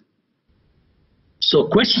forth. So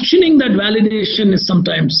questioning that validation is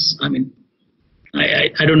sometimes, I mean,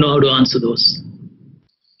 I don't know how to answer those.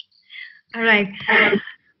 All right.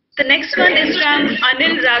 The next one is from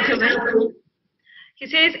Anil Raghavan. He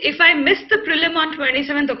says, if I miss the prelim on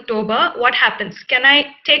 27th October, what happens? Can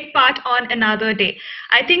I take part on another day?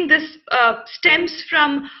 I think this stems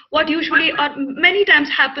from what usually or many times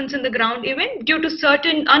happens in the ground event. Due to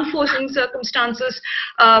certain unforeseen circumstances,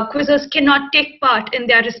 quizzers cannot take part in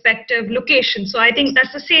their respective locations. So I think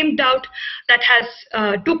that's the same doubt that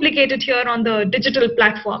has duplicated here on the digital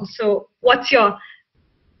platform. So what's your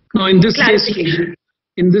clarification?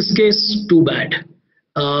 In this case, too bad.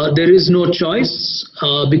 There is no choice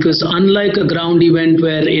because unlike a ground event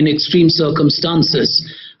where in extreme circumstances,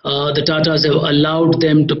 the Tatas have allowed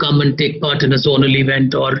them to come and take part in a zonal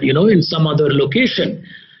event or, in some other location.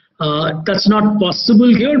 That's not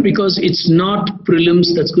possible here because it's not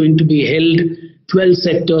prelims that's going to be held 12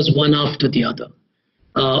 sectors one after the other.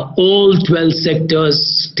 All 12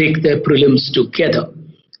 sectors take their prelims together.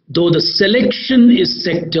 Though the selection is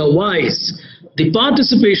sector-wise, the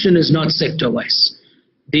participation is not sector-wise.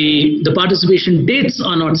 The participation dates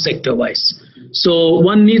are not sector-wise. So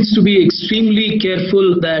one needs to be extremely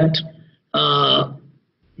careful that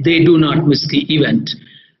they do not miss the event.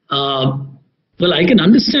 Well, I can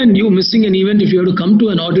understand you missing an event if you have to come to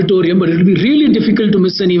an auditorium, but it will be really difficult to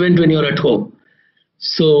miss an event when you're at home.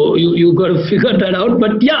 So you got to figure that out.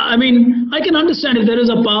 But yeah, I mean, I can understand if there is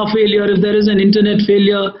a power failure, if there is an internet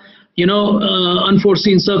failure,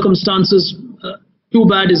 unforeseen circumstances, too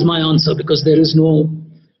bad is my answer because there is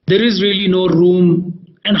really no room.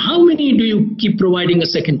 And how many do you keep providing a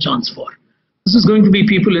second chance for? This is going to be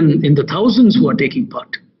people in the thousands who are taking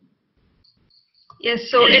part. Yes,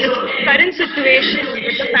 so in the current situation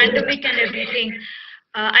with the pandemic and everything,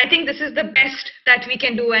 I think this is the best that we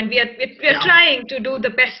can do, and we are trying to do the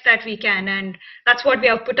best that we can, and that's what we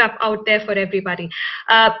have put up out there for everybody.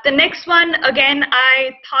 The next one, again,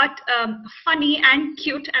 I thought funny and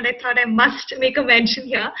cute, and I thought I must make a mention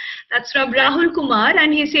here. That's from Rahul Kumar,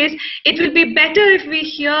 and he says, it will be better if we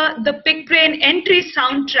hear the Pickbrain entry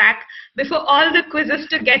soundtrack before all the quizzes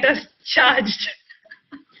to get us charged.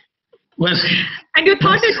 Well, and you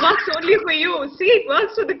thought it works only for you. See, it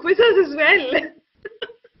works for the quizzes as well.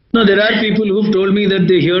 No, there are people who've told me that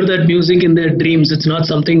they hear that music in their dreams. It's not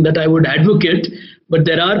something that I would advocate, but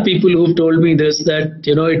there are people who've told me this, that,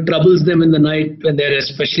 it troubles them in the night when they're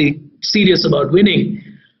especially serious about winning.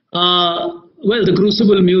 Well, the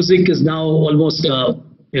Crucible music is now almost, a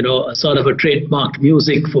sort of a trademarked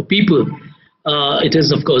music for people. It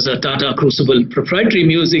is, of course, a Tata Crucible proprietary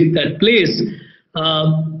music that plays.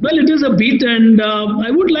 Well, it is a beat, and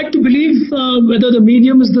I would like to believe whether the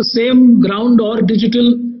medium is the same, ground or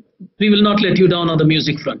digital, we will not let you down on the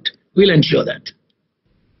music front. We'll ensure that.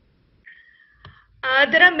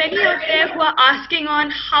 There are many out there who are asking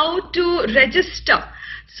on how to register.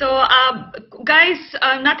 So guys,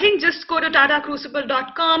 nothing, just go to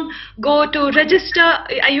tatacrucible.com, go to register.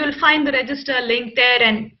 You will find the register link there,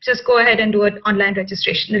 and just go ahead and do an online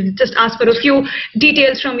registration. It'll just ask for a few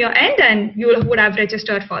details from your end, and you would have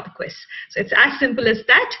registered for the quiz. So it's as simple as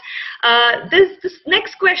that. This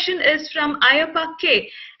next question is from Ayappa K,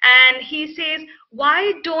 and he says,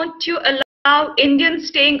 why don't you allow Indians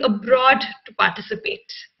staying abroad to participate?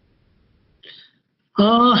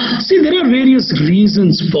 See, there are various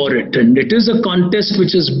reasons for it, and it is a contest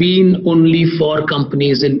which has been only for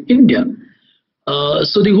companies in India.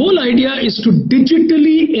 So the whole idea is to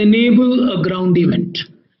digitally enable a ground event.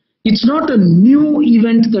 It's not a new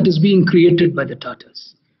event that is being created by the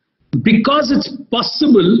Tatas. Because it's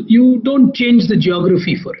possible, you don't change the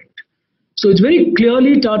geography for it. So it's very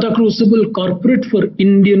clearly Tata Crucible Corporate for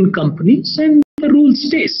Indian companies, and the rule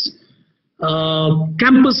stays.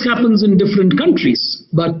 Campus happens in different countries,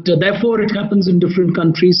 but therefore it happens in different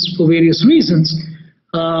countries for various reasons.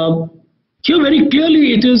 Here very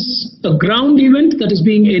clearly it is a ground event that is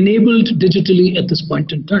being enabled digitally at this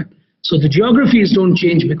point in time. So the geographies don't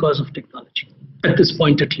change because of technology, at this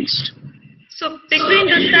point at least. So Pickbrain,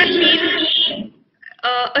 does that mean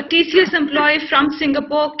a TCS employee from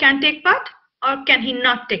Singapore can take part, or can he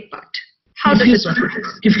not take part? How does it work?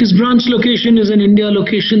 If his branch location is an India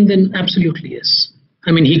location, then absolutely yes.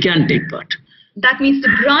 I mean, he can take part. That means the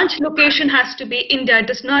branch location has to be India. It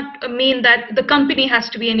does not mean that the company has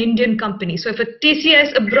to be an Indian company. So if a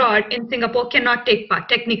TCS abroad in Singapore cannot take part,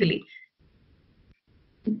 technically.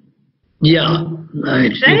 Yeah,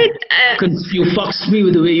 right. You foxed me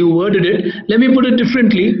with the way you worded it. Let me put it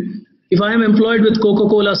differently. If I am employed with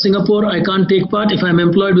Coca-Cola Singapore, I can't take part. If I'm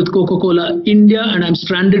employed with Coca-Cola India and I'm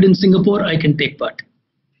stranded in Singapore, I can take part.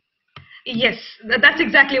 Yes, that's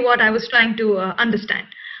exactly what I was trying to understand.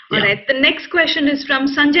 All right. The next question is from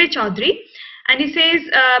Sanjay Chaudhary, and he says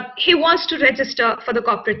he wants to register for the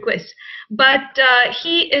corporate quiz, but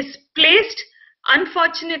he is placed.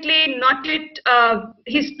 Unfortunately, not yet.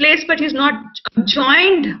 He's placed, but he's not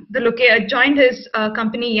joined his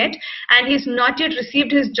company yet, and he's not yet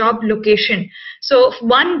received his job location. So,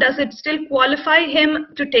 one, does it still qualify him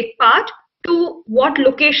to take part? Two, what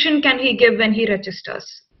location can he give when he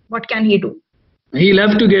registers? What can he do? He'll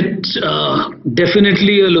have to get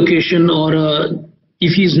definitely a location, or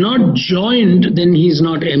if he's not joined, then he's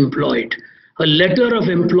not employed. A letter of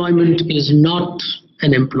employment is not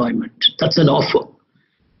an employment. That's an offer.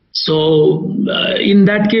 So in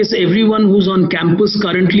that case, everyone who's on campus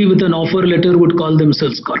currently with an offer letter would call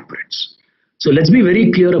themselves corporates. So let's be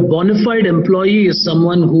very clear. A bona fide employee is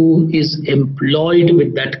someone who is employed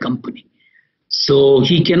with that company. So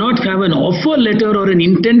he cannot have an offer letter or an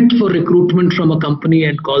intent for recruitment from a company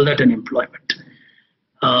and call that an employment.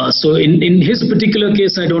 So in his particular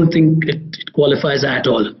case, I don't think it qualifies at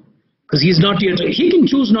all, because he's not yet. He can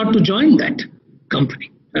choose not to join that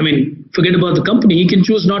company. I mean, forget about the company. He can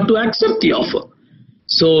choose not to accept the offer.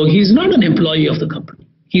 So he's not an employee of the company.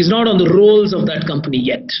 He's not on the rolls of that company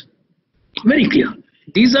yet. Very clear.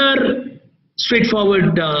 These are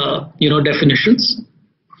straightforward, definitions.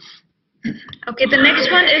 Okay, the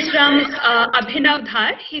next one is from Abhinav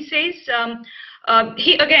Dhar. He says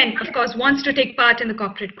he again, of course, wants to take part in the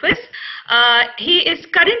corporate quiz. He is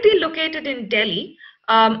currently located in Delhi.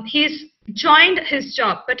 He's joined his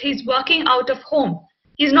job, but he's working out of home.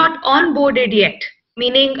 He's not onboarded yet,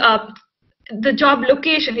 meaning the job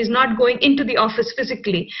location, he's not going into the office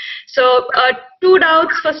physically. So two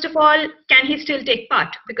doubts. First of all, can he still take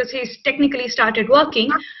part? Because he's technically started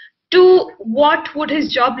working. Two, what would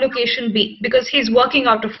his job location be? Because he's working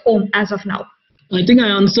out of home as of now. I think I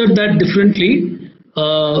answered that differently.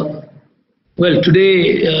 Well,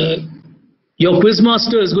 today, your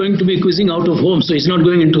quizmaster is going to be quizzing out of home, so he's not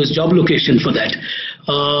going into his job location for that.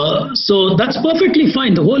 So that's perfectly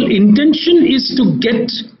fine. The whole intention is to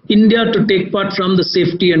get India to take part from the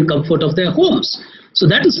safety and comfort of their homes. So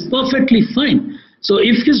that is perfectly fine. So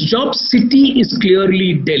if his job city is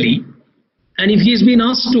clearly Delhi, and if he's been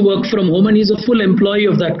asked to work from home and he's a full employee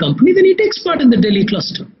of that company, then he takes part in the Delhi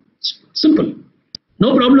cluster. Simple.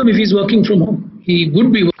 No problem if he's working from home. He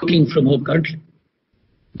would be working from home currently.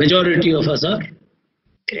 Majority of us are.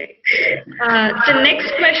 Great. The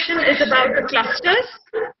next question is about the clusters.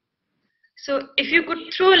 So if you could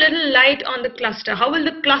throw a little light on the cluster, how will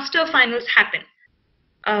the cluster finals happen?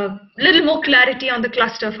 Little more clarity on the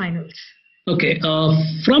cluster finals. Okay.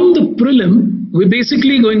 From the prelim, we're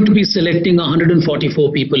basically going to be selecting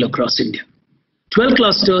 144 people across India. 12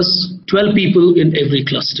 clusters, 12 people in every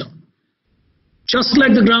cluster. Just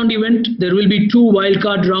like the ground event, there will be 2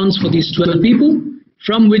 wildcard rounds for these 12 people,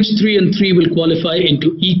 from which 3 and 3 will qualify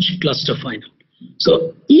into each cluster final.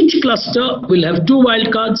 So each cluster will have 2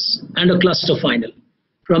 wildcards and a cluster final.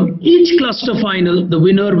 From each cluster final, the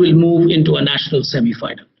winner will move into a national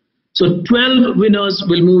semi-final. So 12 winners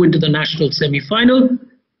will move into the national semi-final.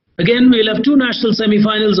 Again, we'll have 2 national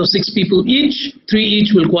semi-finals of 6 people each. 3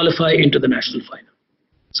 each will qualify into the national final.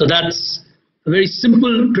 So that's a very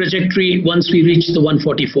simple trajectory once we reach the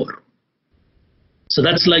 144. So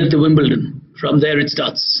that's like the Wimbledon. From there it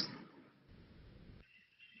starts.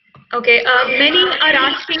 Okay, many are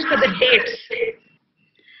asking for the dates.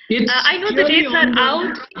 I know the dates are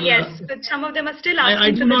out, yes, but some of them are still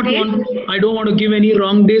asking for the dates. I don't want to give any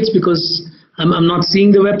wrong dates because I'm not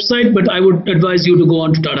seeing the website, but I would advise you to go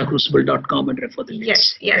on to tatacrucible.com and refer the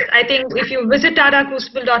dates. Yes. I think if you visit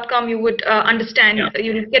tatacrucible.com, you would understand,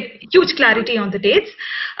 you will get huge clarity on the dates.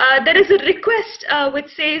 There is a request which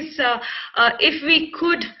says if we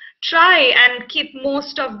could try and keep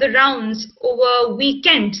most of the rounds over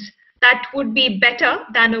weekends, that would be better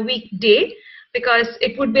than a weekday, because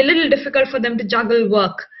it would be a little difficult for them to juggle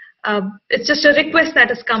work. It's just a request that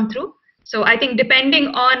has come through. So I think depending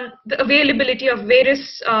on the availability of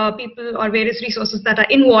various people or various resources that are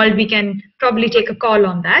involved, we can probably take a call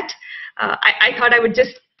on that. I thought I would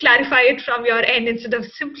just clarify it from your end instead of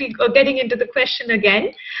simply getting into the question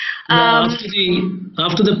again. After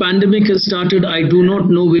the pandemic has started, I do not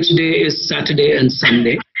know which day is Saturday and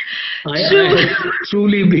Sunday. I have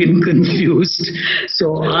truly been confused.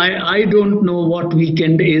 So I don't know what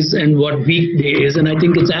weekend is and what weekday is. And I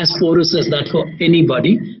think it's as porous as that for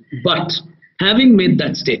anybody. But having made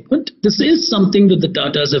that statement, this is something that the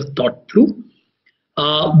Tatas have thought through.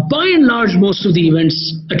 By and large, most of the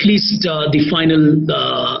events, at least the final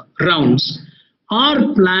rounds,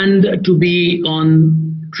 are planned to be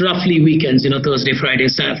on roughly weekends, Thursday, Friday,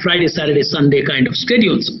 Saturday, Sunday kind of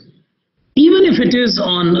schedules. Even if it is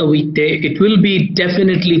on a weekday, it will be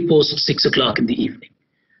definitely post 6 o'clock in the evening.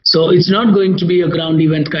 So it's not going to be a ground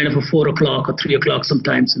event kind of a 4 o'clock or 3 o'clock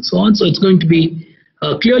sometimes and so on. So it's going to be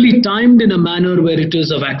clearly timed in a manner where it is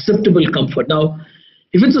of acceptable comfort. Now,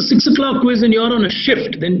 if it's a 6 o'clock quiz and you're on a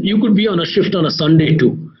shift, then you could be on a shift on a Sunday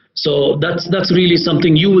too. So that's really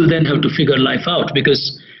something you will then have to figure life out,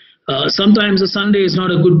 because sometimes a Sunday is not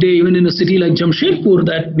a good day even in a city like Jamshedpur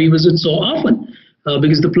that we visit so often.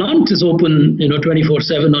 Because the plant is open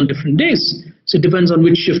 24/7 on different days. So it depends on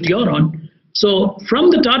which shift you're on. So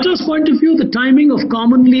from the Tata's point of view, the timing of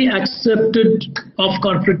commonly accepted off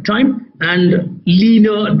corporate time and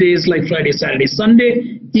leaner days like Friday, Saturday,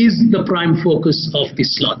 Sunday is the prime focus of the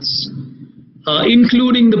slots,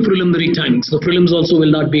 including the preliminary timings. The prelims also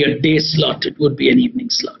will not be a day slot, it would be an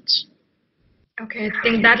evening slot. Okay, I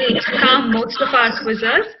think that will calm most of our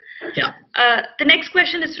quizzers. Yeah. The next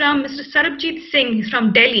question is from Mr. Sarabjit Singh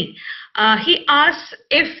from Delhi. He asks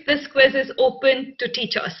if this quiz is open to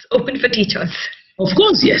teachers, open for teachers. Of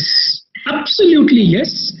course, yes. Absolutely,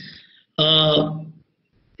 yes.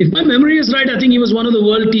 If my memory is right, I think he was one of the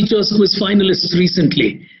World Teachers Quiz finalists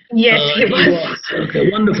recently. Yes, he was. Okay,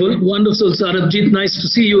 wonderful. Wonderful, Sarabjit. Nice to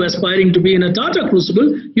see you aspiring to be in a Tata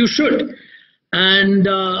Crucible. You should. And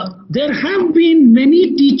there have been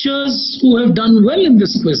many teachers who have done well in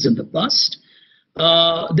this quiz in the past.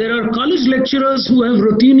 There are college lecturers who have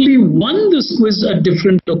routinely won this quiz at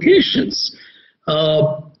different locations.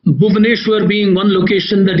 Bhubaneswar being one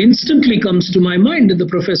location that instantly comes to my mind, and the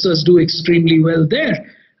professors do extremely well there,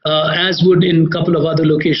 as would in a couple of other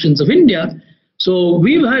locations of India. So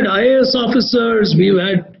we've had IAS officers, we've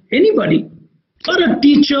had anybody. You're a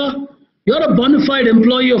teacher, you're a bona fide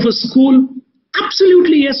employee of a school,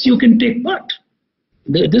 absolutely, yes, you can take part.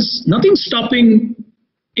 There's nothing stopping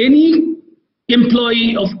any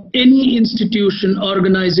employee of any institution,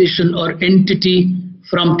 organization, or entity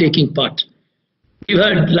from taking part. You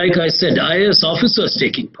had, like I said, IAS officers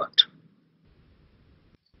taking part.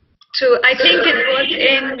 So I think it was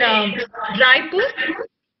in Raipur.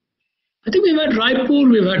 I think we've had Raipur,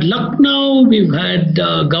 we've had Lucknow, we've had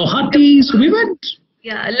Guwahati, so we've had...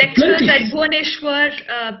 Yeah, lecturers at Bhubaneswar,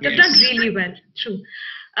 they've done really well, true.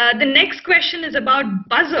 The next question is about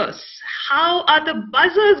buzzers. How are the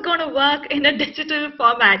buzzers going to work in a digital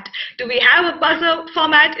format? Do we have a buzzer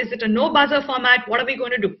format? Is it a no buzzer format? What are we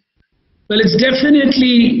going to do? Well, it's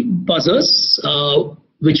definitely buzzers,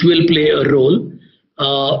 which will play a role,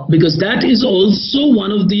 because that is also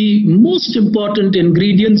one of the most important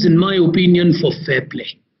ingredients, in my opinion, for fair play.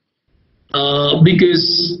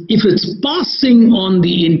 Because if it's passing on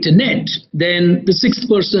the internet, then the sixth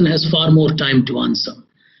person has far more time to answer.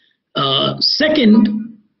 Second,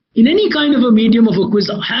 in any kind of a medium of a quiz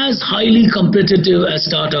as highly competitive as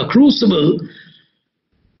Tata Crucible,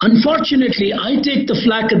 unfortunately, I take the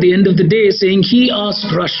flak at the end of the day saying he asked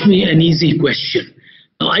Rashmi an easy question.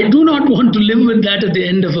 Now, I do not want to live with that at the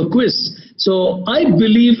end of a quiz. So I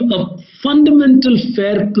believe a fundamental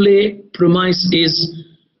fair play premise is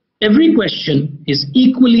every question is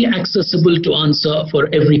equally accessible to answer for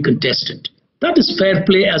every contestant. That is fair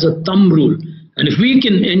play as a thumb rule. And if we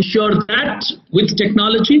can ensure that with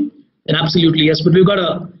technology, then absolutely yes. But we've got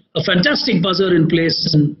a fantastic buzzer in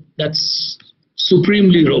place, and that's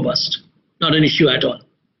supremely robust. Not an issue at all.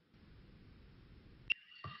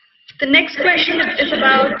 The next question is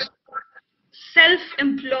about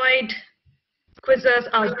self-employed quizzers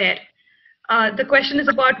out there. The question is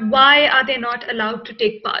about why are they not allowed to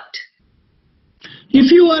take part?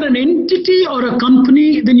 If you are an entity or a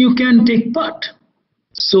company, then you can take part.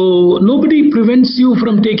 So nobody prevents you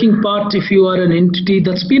from taking part if you are an entity.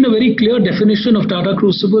 That's been a very clear definition of Tata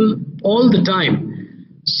Crucible all the time.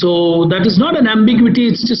 So that is not an ambiguity,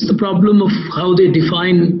 it's just the problem of how they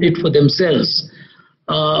define it for themselves.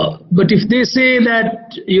 But if they say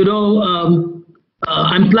that,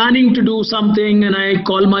 I'm planning to do something and I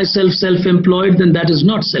call myself self-employed, then that is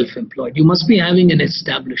not self-employed. You must be having an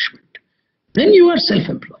establishment. Then you are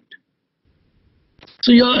self-employed.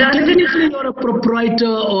 So you're a proprietor,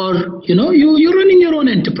 or you're running your own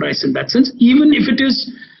enterprise in that sense, even if it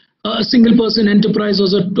is a single person enterprise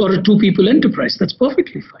or a two people enterprise. That's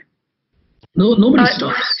perfectly fine. Nobody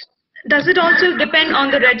stops. Does it also depend on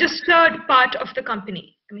the registered part of the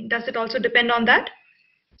company? I mean, does it also depend on that?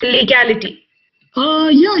 The legality?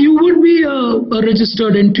 Yeah, you would be a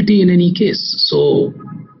registered entity in any case. So,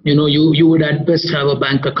 you would at best have a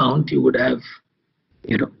bank account. You would have,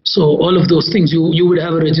 so all of those things, you would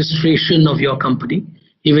have a registration of your company,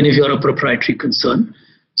 even if you're a proprietary concern.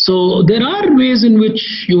 So there are ways in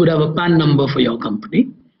which you would have a PAN number for your company.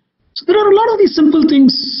 So there are a lot of these simple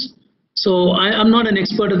things. So I'm not an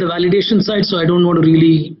expert at the validation side, so I don't want to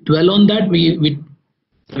really dwell on that.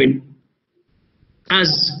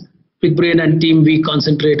 As Pickbrain and team, we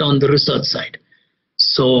concentrate on the research side.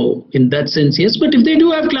 So in that sense, yes. But if they do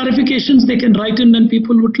have clarifications, they can write in and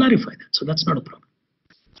people would clarify that. So that's not a problem.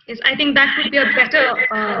 Yes, I think that would be a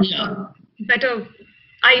better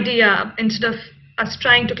idea instead of us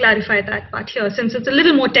trying to clarify that part here, since it's a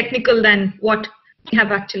little more technical than what we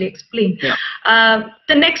have actually explained. Yeah.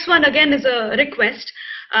 The next one again is a request.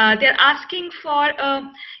 They're asking for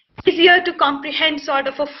easier to comprehend sort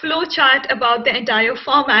of a flow chart about the entire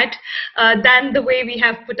format than the way we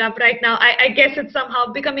have put up right now. I guess it's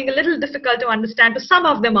somehow becoming a little difficult to understand to some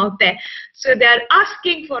of them out there. So they're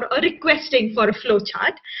asking for or requesting for a flow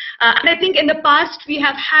chart. And I think in the past we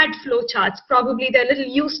have had flow charts. Probably they're a little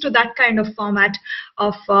used to that kind of format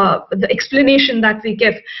of the explanation that we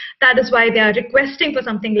give. That is why they are requesting for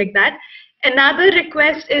something like that. Another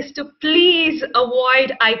request is to please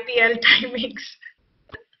avoid IPL timings.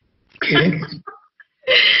 Okay.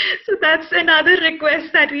 So that's another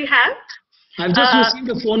request that we have. I've just received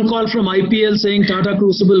a phone call from IPL saying, Tata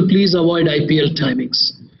Crucible, please avoid IPL timings.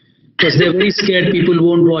 Because they're very scared people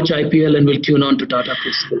won't watch IPL and will tune on to Tata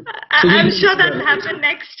Crucible. So I'm sure that'll happen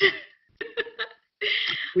next.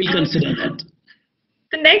 We'll consider that.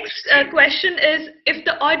 The next question is, if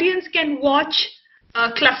the audience can watch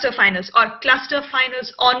cluster finals or cluster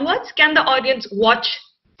finals onwards, can the audience watch?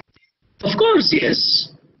 Of course, yes.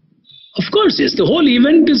 Of course, yes. The whole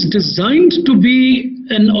event is designed to be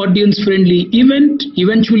an audience-friendly event.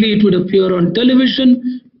 Eventually, it would appear on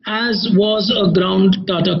television, as was a ground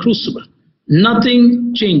Tata Crucible.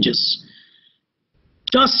 Nothing changes.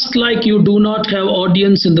 Just like you do not have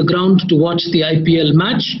audience in the ground to watch the IPL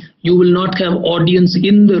match, you will not have audience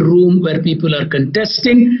in the room where people are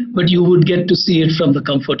contesting, but you would get to see it from the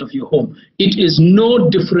comfort of your home. It is no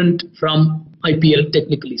different from IPL,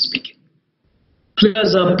 technically speaking.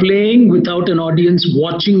 Players are playing without an audience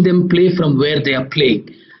watching them play from where they are playing.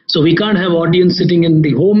 So we can't have audience sitting in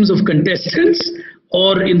the homes of contestants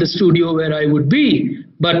or in the studio where I would be.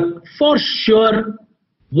 But for sure,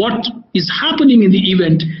 what is happening in the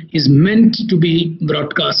event is meant to be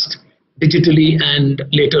broadcast digitally and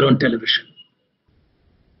later on television.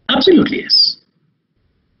 Absolutely, yes.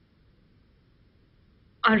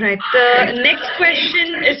 All right. The next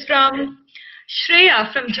question is from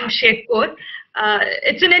Shreya from Jamshedpur.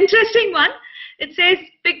 It's an interesting one. It says,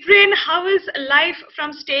 Pickbrain, how is life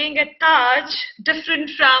from staying at Taj different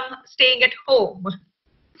from staying at home?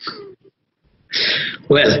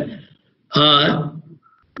 Well,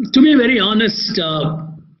 to be very honest,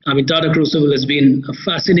 Tata Crucible has been a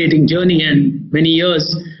fascinating journey, and many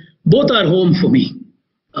years, both are home for me.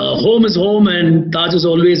 Home is home, and Taj has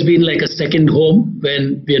always been like a second home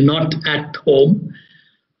when we are not at home.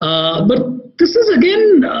 But this is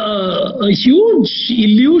again a huge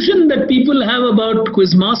illusion that people have about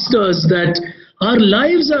quizmasters, that our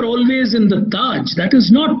lives are always in the Taj. That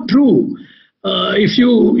is not true. If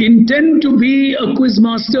you intend to be a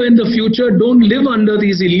quizmaster in the future, don't live under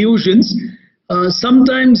these illusions.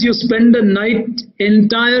 Sometimes you spend a night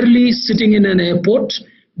entirely sitting in an airport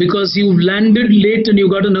because you've landed late and you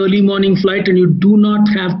got an early morning flight and you do not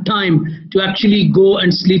have time to actually go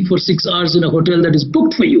and sleep for 6 hours in a hotel that is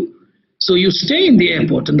booked for you. So you stay in the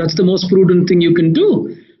airport, and that's the most prudent thing you can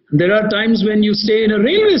do. There are times when you stay in a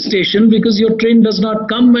railway station because your train does not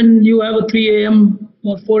come when you have a 3 a.m.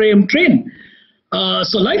 or 4 a.m. train.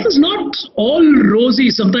 So life is not all rosy.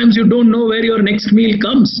 Sometimes you don't know where your next meal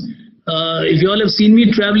comes. If you all have seen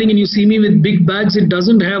me traveling and you see me with big bags, it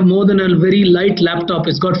doesn't have more than a very light laptop.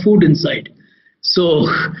 It's got food inside. So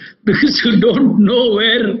because you don't know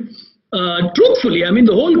where, truthfully,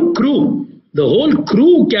 the whole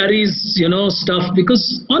crew carries, stuff,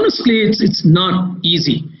 because honestly, it's not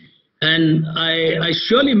easy. And I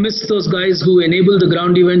surely miss those guys who enable the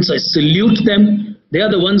ground events. I salute them. They are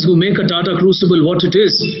the ones who make a Tata Crucible what it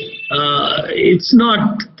is. It's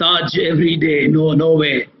not Taj every day, no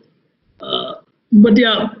way. But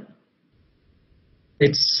yeah,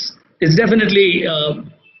 it's definitely a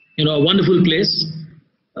wonderful place.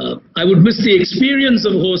 I would miss the experience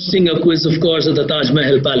of hosting a quiz, of course, at the Taj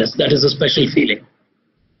Mahal Palace. That is a special feeling.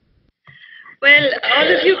 Well, all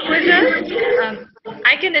of you quizzers,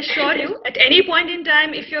 I can assure you, at any point in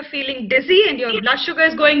time, if you're feeling dizzy and your blood sugar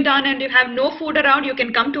is going down and you have no food around, you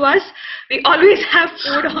can come to us. We always have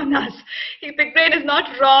food on us. Pickbrain is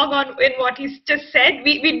not wrong in what he's just said.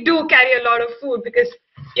 We do carry a lot of food because,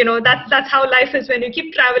 that's how life is when you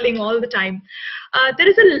keep traveling all the time.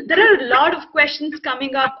 There are a lot of questions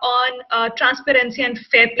coming up on transparency and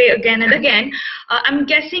fair play again and again. I'm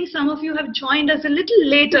guessing some of you have joined us a little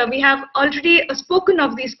later. We have already spoken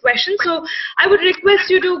of these questions, so I would request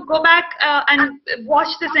you to go back and watch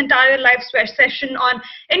this entire live session on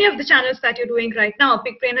any of the channels that you're doing right now.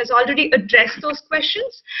 Pickbrain has already addressed those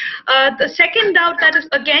questions. The second doubt that is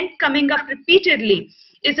again coming up repeatedly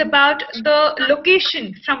is about the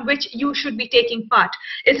location from which you should be taking part.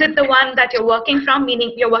 Is it the one that you're working from,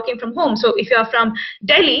 meaning you're working from home? So if you're from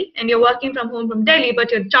Delhi and you're working from home from Delhi,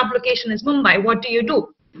 but your job location is Mumbai, what do you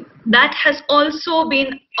do? That has also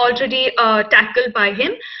been already tackled by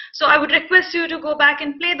him. So I would request you to go back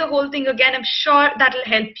and play the whole thing again. I'm sure that will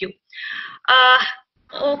help you.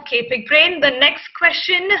 Okay, Pickbrain, the next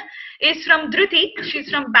question is from Dhruti.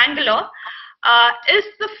 She's from Bangalore. Is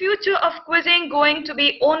the future of quizzing going to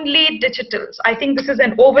be only digital? So I think this is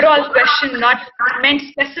an overall question, not meant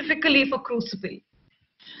specifically for Crucible.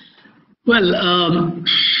 Well,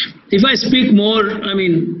 if I speak more,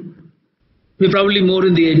 we're probably more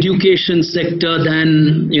in the education sector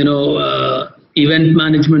than, event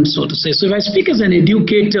management, so to say. So if I speak as an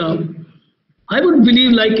educator, I would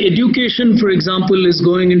believe like education, for example, is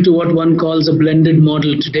going into what one calls a blended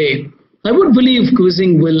model today. I would believe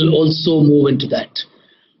quizzing will also move into that.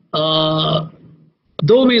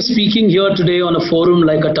 Though we're speaking here today on a forum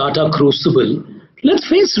like a Tata Crucible, let's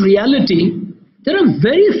face reality, there are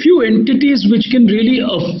very few entities which can really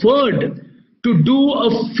afford to do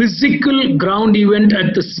a physical ground event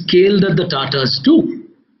at the scale that the Tatas do.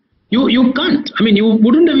 You can't. You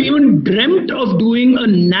wouldn't have even dreamt of doing a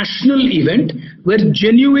national event where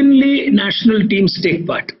genuinely national teams take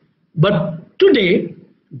part. But today,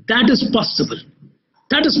 that is possible.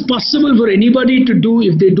 That is possible for anybody to do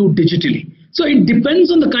if they do digitally. So it depends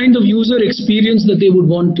on the kind of user experience that they would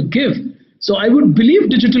want to give. So I would believe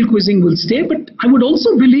digital quizzing will stay, but I would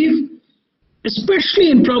also believe, especially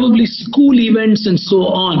in probably school events and so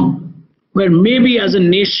on, where maybe as a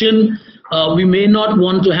nation, we may not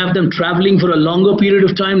want to have them traveling for a longer period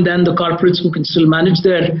of time than the corporates who can still manage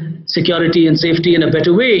their security and safety in a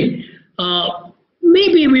better way.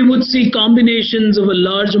 Maybe we would see combinations of a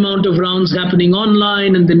large amount of rounds happening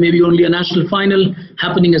online and then maybe only a national final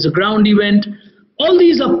happening as a ground event. All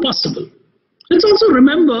these are possible. Let's also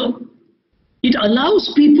remember, it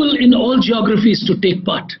allows people in all geographies to take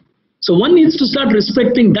part. So one needs to start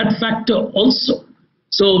respecting that factor also.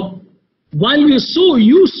 So while we are so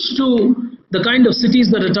used to the kind of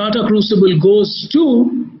cities that a Tata Crucible goes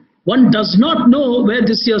to, one does not know where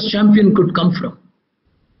this year's champion could come from.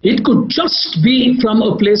 It could just be from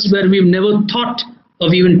a place where we've never thought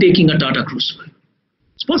of even taking a Tata Crucible.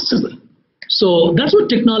 It's possible. So that's what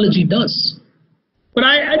technology does. But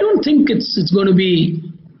I don't think it's going to be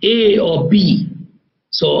A or B.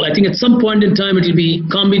 So I think at some point in time it will be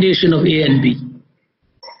a combination of A and B.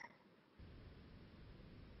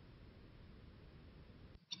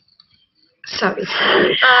 Sorry.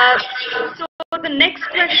 So the next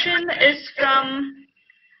question is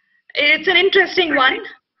it's an interesting one.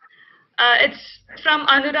 It's from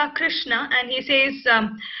Anurag Krishna, and he says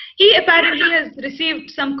he apparently has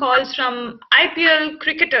received some calls from IPL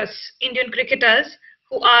cricketers, Indian cricketers,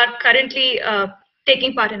 who are currently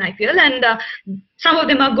taking part in IPL, and some of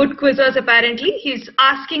them are good quizzers apparently. He's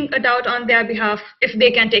asking a doubt on their behalf if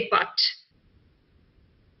they can take part.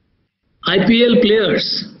 IPL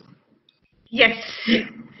players? Yes.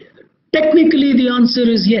 Technically the answer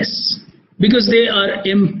is yes, because they are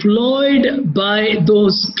employed by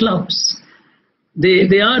those clubs.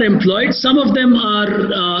 They are employed. Some of them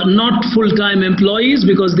are not full-time employees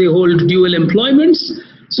because they hold dual employments.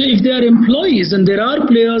 So if they are employees, and there are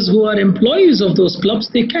players who are employees of those clubs,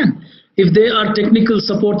 they can. If they are technical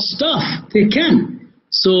support staff, they can.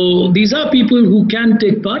 So these are people who can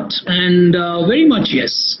take part, and very much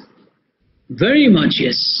yes. Very much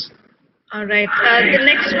yes. All right. The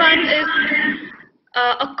next one is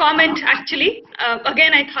a comment actually.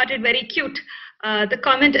 Again, I thought it very cute. The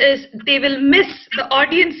comment is they will miss the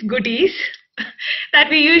audience goodies that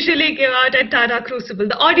we usually give out at Tata Crucible,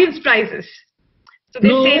 the audience prizes. So they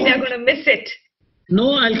say they're going to miss it.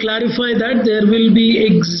 No, I'll clarify that. There will be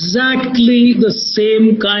exactly the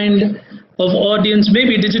same kind of audience,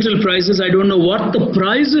 maybe digital prizes. I don't know what the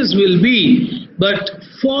prizes will be, but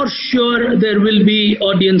for sure there will be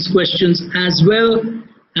audience questions as well,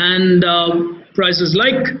 and prizes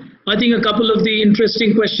like, I think a couple of the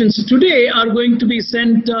interesting questions today are going to be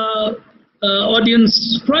sent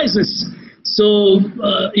audience prizes. So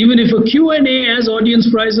even if a QnA has audience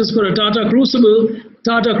prizes for a Tata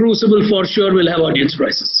Crucible for sure will have audience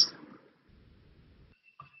prizes.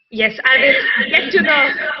 Yes, I will get to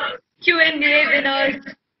the QnA winners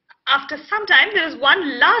after some time. There is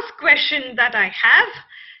one last question that I have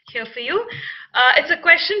here for you. It's a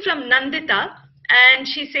question from Nandita, and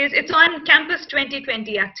she says it's on Campus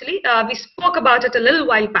 2020 actually. We spoke about it a little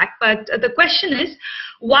while back, but the question is,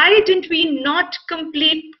 why didn't we not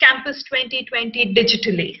complete Campus 2020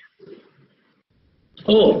 digitally?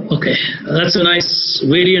 Oh, okay. That's a nice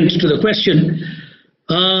variant to the question.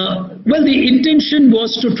 Well, the intention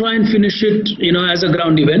was to try and finish it, as a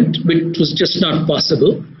ground event, which was just not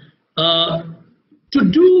possible. To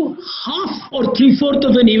do half or three-fourths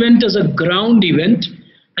of an event as a ground event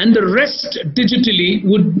and the rest digitally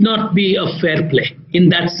would not be a fair play in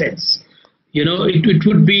that sense. It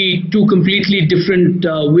would be two completely different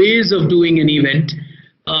ways of doing an event.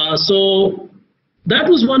 So that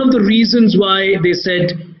was one of the reasons why they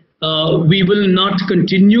said we will not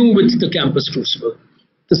continue with the Campus Crucible.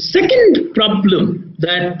 The second problem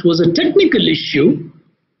that was a technical issue,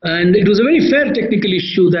 and it was a very fair technical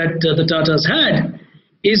issue that the Tatas had,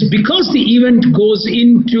 is because the event goes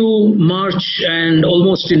into March and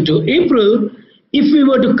almost into April, if we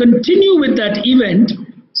were to continue with that event,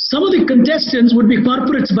 some of the contestants would be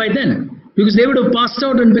corporates by then, because they would have passed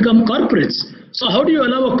out and become corporates. So how do you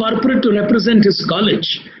allow a corporate to represent his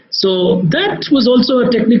college? So that was also a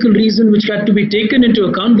technical reason which had to be taken into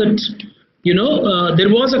account, that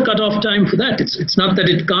there was a cutoff time for that. It's not that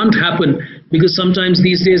it can't happen, because sometimes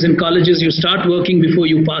these days in colleges you start working before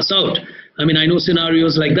you pass out. I mean, I know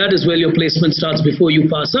scenarios like that as well. Your placement starts before you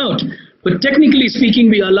pass out. But technically speaking,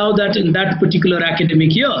 we allow that in that particular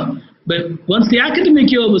academic year. But once the academic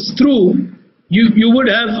year was through, you would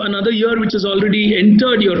have another year which has already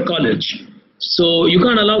entered your college. So you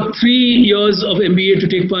can't allow 3 years of MBA to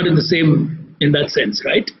take part in that sense,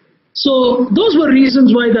 right? So those were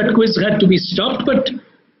reasons why that quiz had to be stopped. But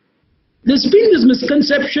there's been this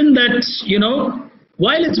misconception that,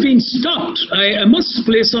 while it's being stopped, I must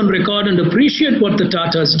place on record and appreciate what the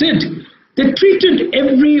Tatas did. They treated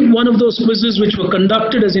every one of those quizzes which were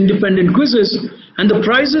conducted as independent quizzes, and the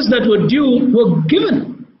prizes that were due were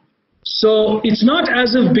given. So it's not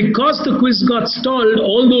as if because the quiz got stalled,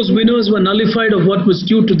 all those winners were nullified of what was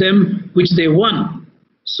due to them, which they won.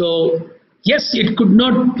 So yes, it could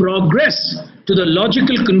not progress to the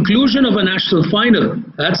logical conclusion of a national final.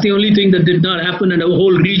 That's the only thing that did not happen in a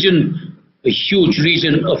whole region, a huge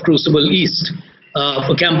region of Crucible East.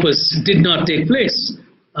 for campus did not take place.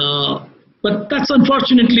 But that's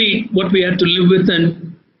unfortunately what we had to live with,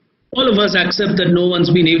 and all of us accept that no one's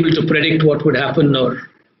been able to predict what would happen or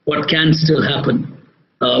what can still happen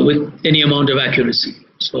with any amount of accuracy.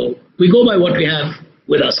 So we go by what we have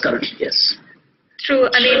with us currently, yes. True.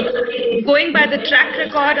 I mean, going by the track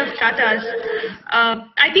record of Tatas,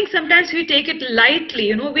 I think sometimes we take it lightly.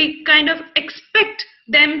 You know, we kind of expect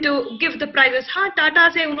them to give the prizes. हाँ,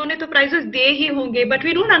 Tata से उन्होंने तो prizes दिए ही होंगे, but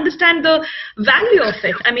we don't understand the value of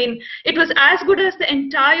it. I mean, it was as good as the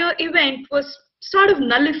entire event was sort of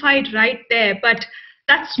nullified right there, but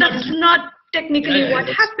that's not technically what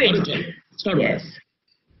happened. Yes.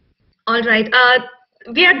 All right.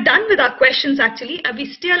 We are done with our questions actually.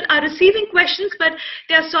 We still are receiving questions, but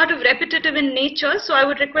they are sort of repetitive in nature. So I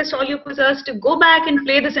would request all you quizzers to go back and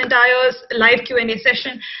play this entire live Q&A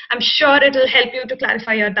session. I'm sure it will help you to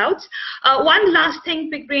clarify your doubts. One last thing,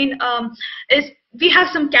 Pickbrain, is we have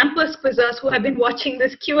some campus quizzers who have been watching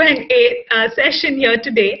this Q&A session here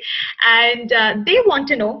today, and they want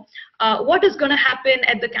to know what is going to happen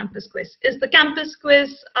at the campus quiz. Is the campus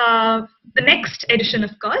quiz the next edition, of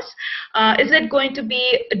course? Is it going to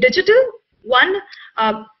be digital? One,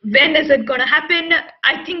 when is it going to happen?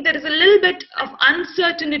 I think there is a little bit of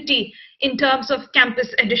uncertainty in terms of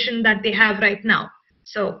campus edition that they have right now.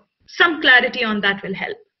 So some clarity on that will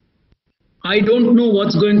help. I don't know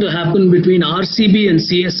what's going to happen between RCB and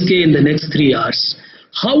CSK in the next 3 hours.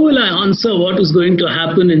 How will I answer what is going to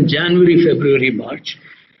happen in January, February, March?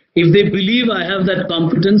 If they believe I have that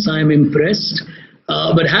competence, I am impressed.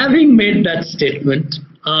 But having made that statement,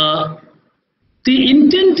 the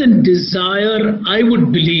intent and desire, I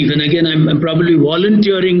would believe, and again, I'm probably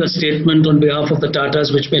volunteering a statement on behalf of the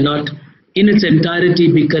Tatas, which may not in its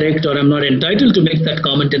entirety be correct, or I'm not entitled to make that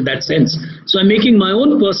comment in that sense. So I'm making my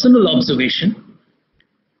own personal observation.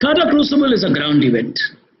 Tata Crucible is a ground event,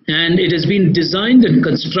 and it has been designed and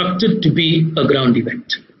constructed to be a ground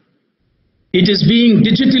event. It is being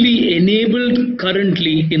digitally enabled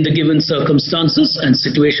currently in the given circumstances and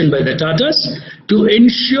situation by the Tatas to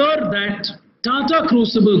ensure that Tata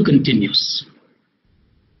Crucible continues.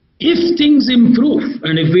 If things improve,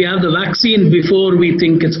 and if we have the vaccine before we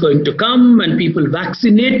think it's going to come, and people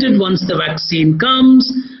vaccinated once the vaccine comes,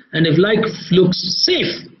 and if life looks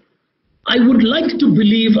safe, I would like to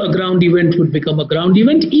believe a ground event would become a ground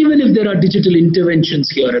event, even if there are digital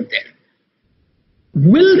interventions here and there.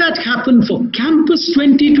 Will that happen for Campus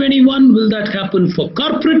 2021? Will that happen for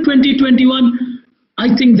Corporate 2021?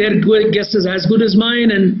 I think their guess is as good as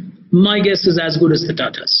mine, and my guess is as good as the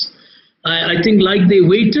Tatas. I think like they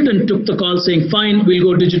waited and took the call saying, fine,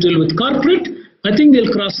 we'll go digital with Corporate. I think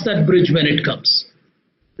they'll cross that bridge when it comes.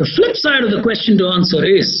 The flip side of the question to answer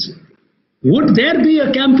is, would there be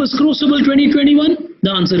a Campus Crucible 2021?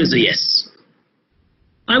 The answer is a yes.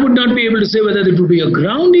 I would not be able to say whether it would be a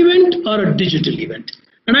ground event or a digital event.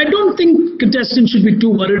 And I don't think contestants should be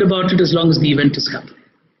too worried about it as long as the event is happening.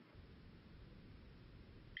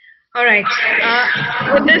 All right.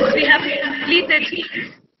 With this, we have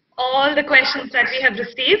completed all the questions that we have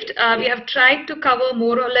received. We have tried to cover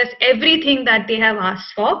more or less everything that they have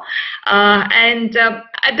asked for.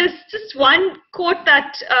 There's just one quote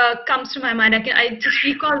that comes to my mind. I just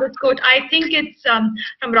recall this quote. I think it's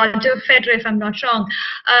from Roger Federer, if I'm not wrong.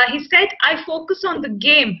 He said, I focus on the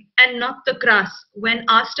game and not the grass, when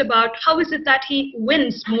asked about how is it that he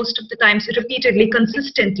wins most of the times, repeatedly,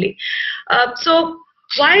 consistently. So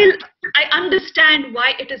while I understand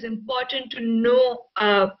why it is important to know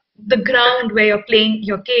the ground where you're playing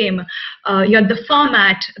your game, the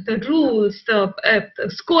format, the rules, the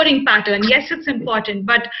scoring pattern, yes, it's important,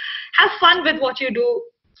 but have fun with what you do.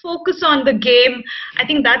 Focus on the game. I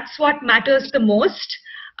think that's what matters the most.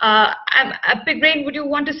 Pickbrain, would you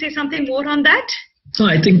want to say something more on that? No,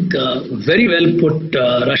 I think very well put,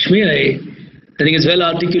 Rashmi. I think it's well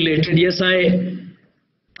articulated. Yes,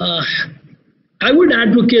 I would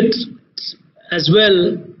advocate as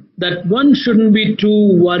well that one shouldn't be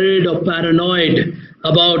too worried or paranoid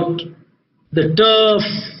about the turf,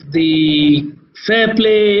 the fair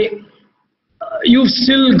play. You've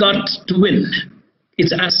still got to win.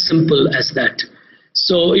 It's as simple as that.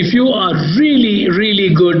 So if you are really,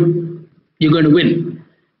 really good, you're going to win.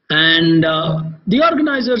 And the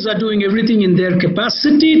organizers are doing everything in their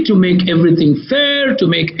capacity to make everything fair, to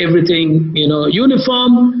make everything,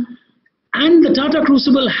 uniform. And the Tata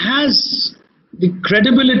Crucible has the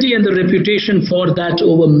credibility and the reputation for that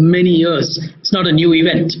over many years. It's not a new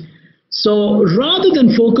event. So rather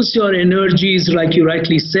than focus your energies, like you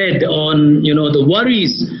rightly said, on the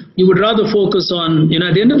worries, you would rather focus on,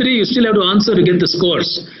 at the end of the day, you still have to answer to get the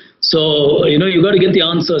scores. So, you got to get the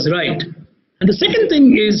answers right. And the second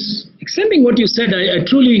thing is, extending what you said, I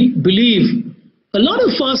truly believe a lot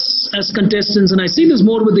of us as contestants, and I see this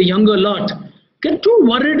more with the younger lot, get too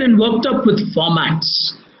worried and worked up with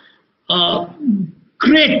formats.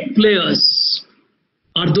 Great players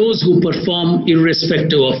are those who perform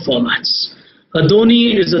irrespective of formats. A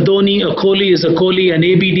Dhoni is a Dhoni, a Kohli is a Kohli, an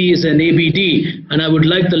ABD is an ABD, and I would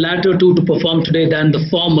like the latter two to perform today than the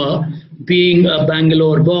former, being a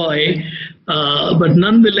Bangalore boy. But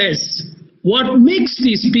nonetheless, what makes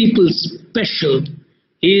these people special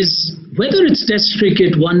is whether it's Test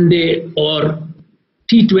cricket, one day, or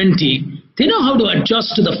T20, they know how to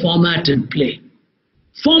adjust to the format and play.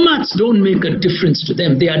 Formats don't make a difference to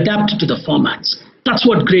them. They adapt to the formats. That's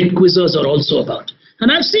what great quizzers are also about.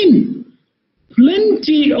 And I've seen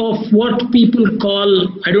plenty of what people call,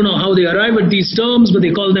 I don't know how they arrive at these terms, but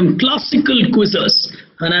they call them classical quizzers.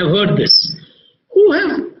 And I've heard this, who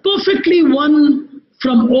have perfectly won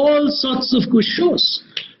from all sorts of quiz shows.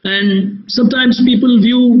 And sometimes people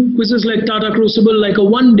view quizzes like Tata Crucible like a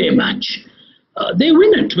one-day match. They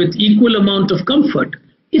win it with equal amount of comfort.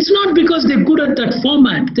 It's not because they're good at that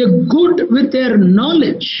format. They're good with their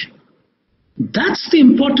knowledge. That's the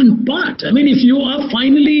important part. I mean, if you are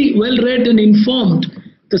finally well-read and informed,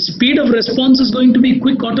 the speed of response is going to be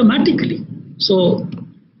quick automatically. So,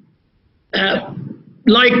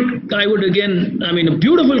 like I would again, I mean, a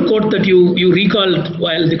beautiful quote that you recalled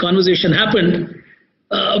while the conversation happened,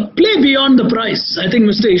 play beyond the price. I think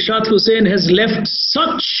Mr. Ishaq Hussain has left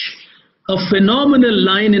such a phenomenal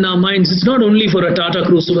line in our minds. It's not only for a Tata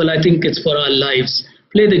Crucible, I think it's for our lives.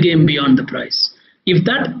 Play the game beyond the price. If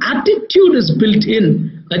that attitude is built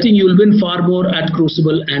in, I think you'll win far more at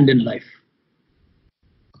Crucible and in life.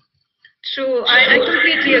 True, I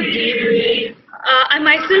completely agree. I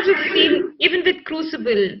myself have seen, even with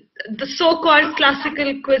Crucible, the so-called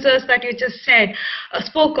classical quizzers that you just said,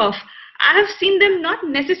 spoke of, I have seen them not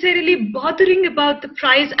necessarily bothering about the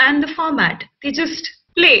prize and the format. They just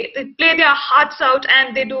play. They play their hearts out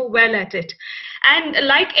and they do well at it. And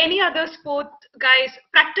like any other sport, guys,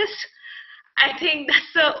 practice. I think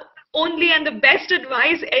that's the only and the best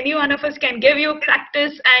advice any one of us can give you.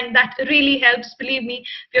 Practice, and that really helps. Believe me,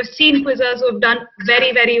 we have seen quizzers who have done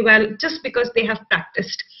very, very well just because they have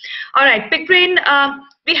practiced. All right, Pickbrain,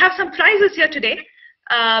 we have some prizes here today.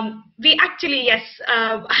 We actually, yes,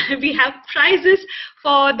 we have prizes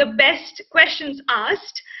for the best questions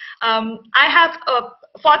asked. I have,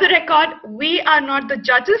 for the record, we are not the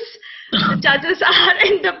judges. The judges are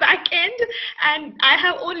in the back end, and I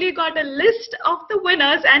have only got a list of the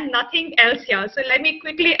winners and nothing else here. So let me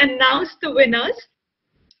quickly announce the winners.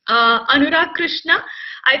 Anurag Krishna,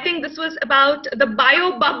 I think this was about the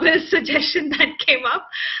bio bubble suggestion that came up.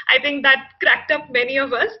 I think that cracked up many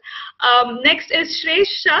of us. Next is Shresh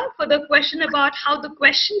Shah for the question about how the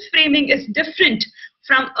question framing is different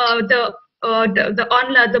from the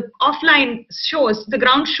offline shows, the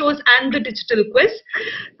ground shows and the digital quiz.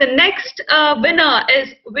 The next winner is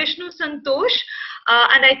Vishnu Santosh,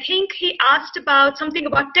 and I think he asked about something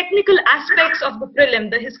about technical aspects of the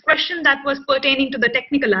prelim, his question that was pertaining to the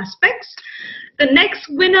technical aspects. The next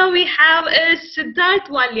winner we have is Siddharth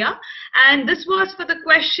Walia, and this was for the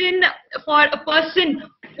question for a person,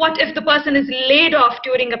 what if the person is laid off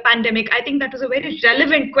during a pandemic? I think that was a very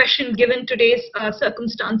relevant question given today's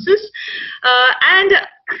circumstances. And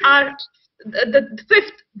the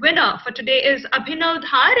fifth winner for today is Abhinav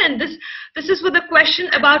Dhar, and this is for the question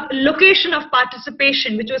about location of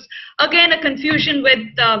participation, which was again a confusion with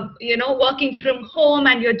working from home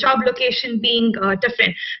and your job location being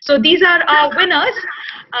different. So these are our winners,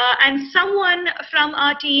 and someone from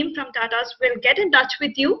our team from Tata's will get in touch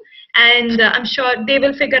with you, and I'm sure they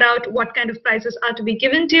will figure out what kind of prizes are to be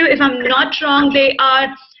given to you. If I'm not wrong, they are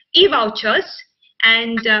e-vouchers.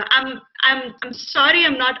 And I'm sorry,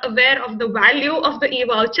 I'm not aware of the value of the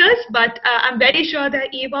e-vouchers, but I'm very sure they're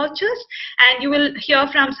e-vouchers, and you will hear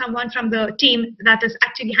from someone from the team that is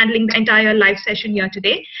actually handling the entire live session here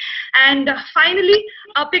today. And finally,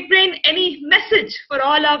 Pickbrain, any message for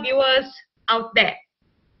all our viewers out there?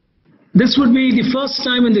 This would be the first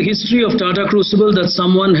time in the history of Tata Crucible that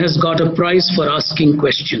someone has got a prize for asking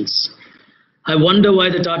questions. I wonder why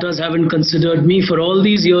the Tatas haven't considered me for all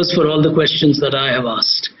these years for all the questions that I have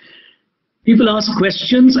asked. People ask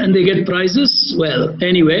questions and they get prizes. Well,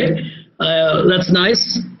 anyway, that's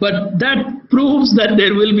nice. But that proves that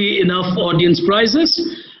there will be enough audience prizes.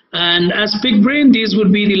 And as Pickbrain, these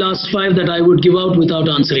would be the last 5 that I would give out without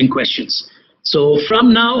answering questions. So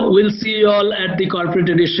from now, we'll see you all at the corporate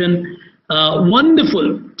edition.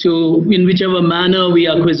 Wonderful to, in whichever manner we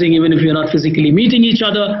are quizzing, even if you're not physically meeting each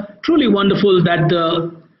other. Truly wonderful that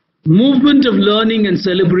the movement of learning and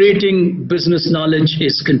celebrating business knowledge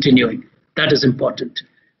is continuing. That is important.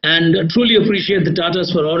 And I truly appreciate the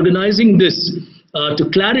Tatas for organizing this to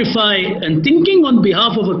clarify and thinking on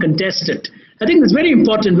behalf of a contestant. I think it's very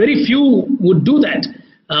important. Very few would do that.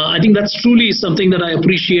 I think that's truly something that I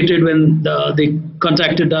appreciated when they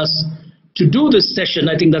contacted us to do this session.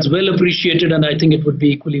 I think that's well appreciated, and I think it would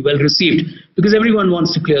be equally well received because everyone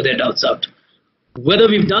wants to clear their doubts out. Whether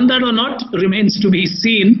we've done that or not remains to be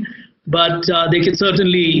seen, but they can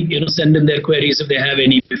certainly send in their queries if they have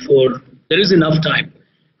any before there is enough time.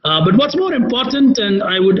 But what's more important, and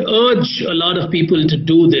I would urge a lot of people to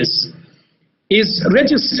do this, is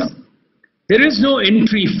register. There is no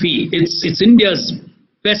entry fee. It's India's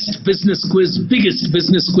best business quiz, biggest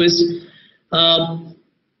business quiz.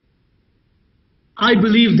 I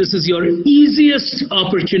believe this is your easiest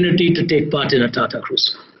opportunity to take part in a Tata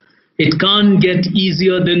Crucible. It can't get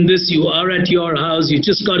easier than this. You are at your house. You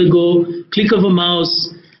just got to go, click of a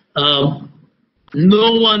mouse.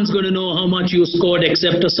 No one's going to know how much you scored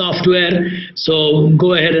except a software. So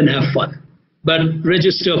go ahead and have fun. But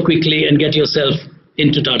register quickly and get yourself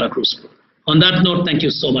into Tata Crucible. On that note, thank you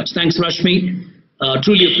so much. Thanks, Rashmi.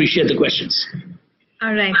 Truly appreciate the questions.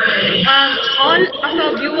 All right. All of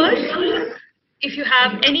our viewers, if you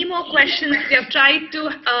have any more questions, we have tried to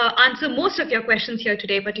answer most of your questions here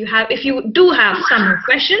today, but if you do have some more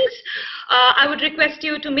questions, I would request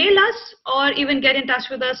you to mail us or even get in touch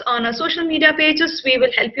with us on our social media pages. We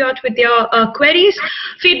will help you out with your queries.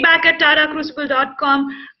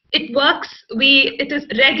 feedback@tatacrucible.com. It works. It is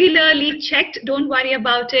regularly checked. Don't worry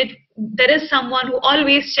about it. There is someone who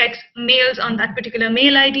always checks mails on that particular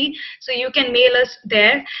mail ID. So you can mail us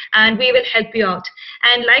there and we will help you out.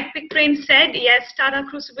 And like Pickbrain said, yes, Tata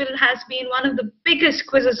Crucible has been one of the biggest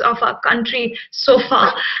quizzes of our country so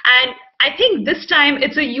far. And I think this time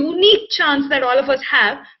it's a unique chance that all of us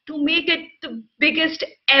have to make it the biggest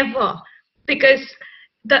ever, because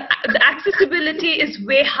the accessibility is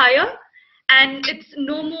way higher. And it's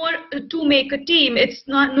no more to make a team. It's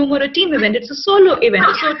no more a team event. It's a solo event.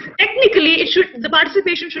 So technically, the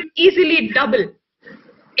participation should easily double,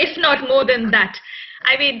 if not more than that.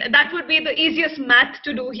 I mean, that would be the easiest math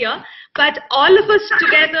to do here. But all of us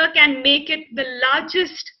together can make it the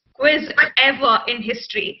largest quiz ever in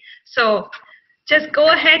history. So just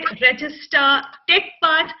go ahead, register, take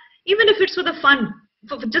part, even if it's for the fun,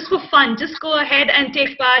 just for fun. Just go ahead and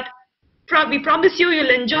take part. We promise you, you'll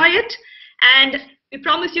enjoy it. And we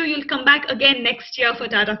promise you'll come back again next year for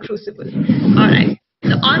Tata Crucible. All right.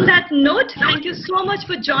 So on that note, thank you so much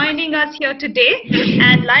for joining us here today.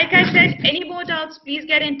 And like I said, any more doubts, please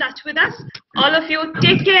get in touch with us. All of you,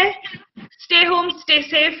 take care. Stay home, stay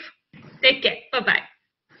safe. Take care. Bye-bye.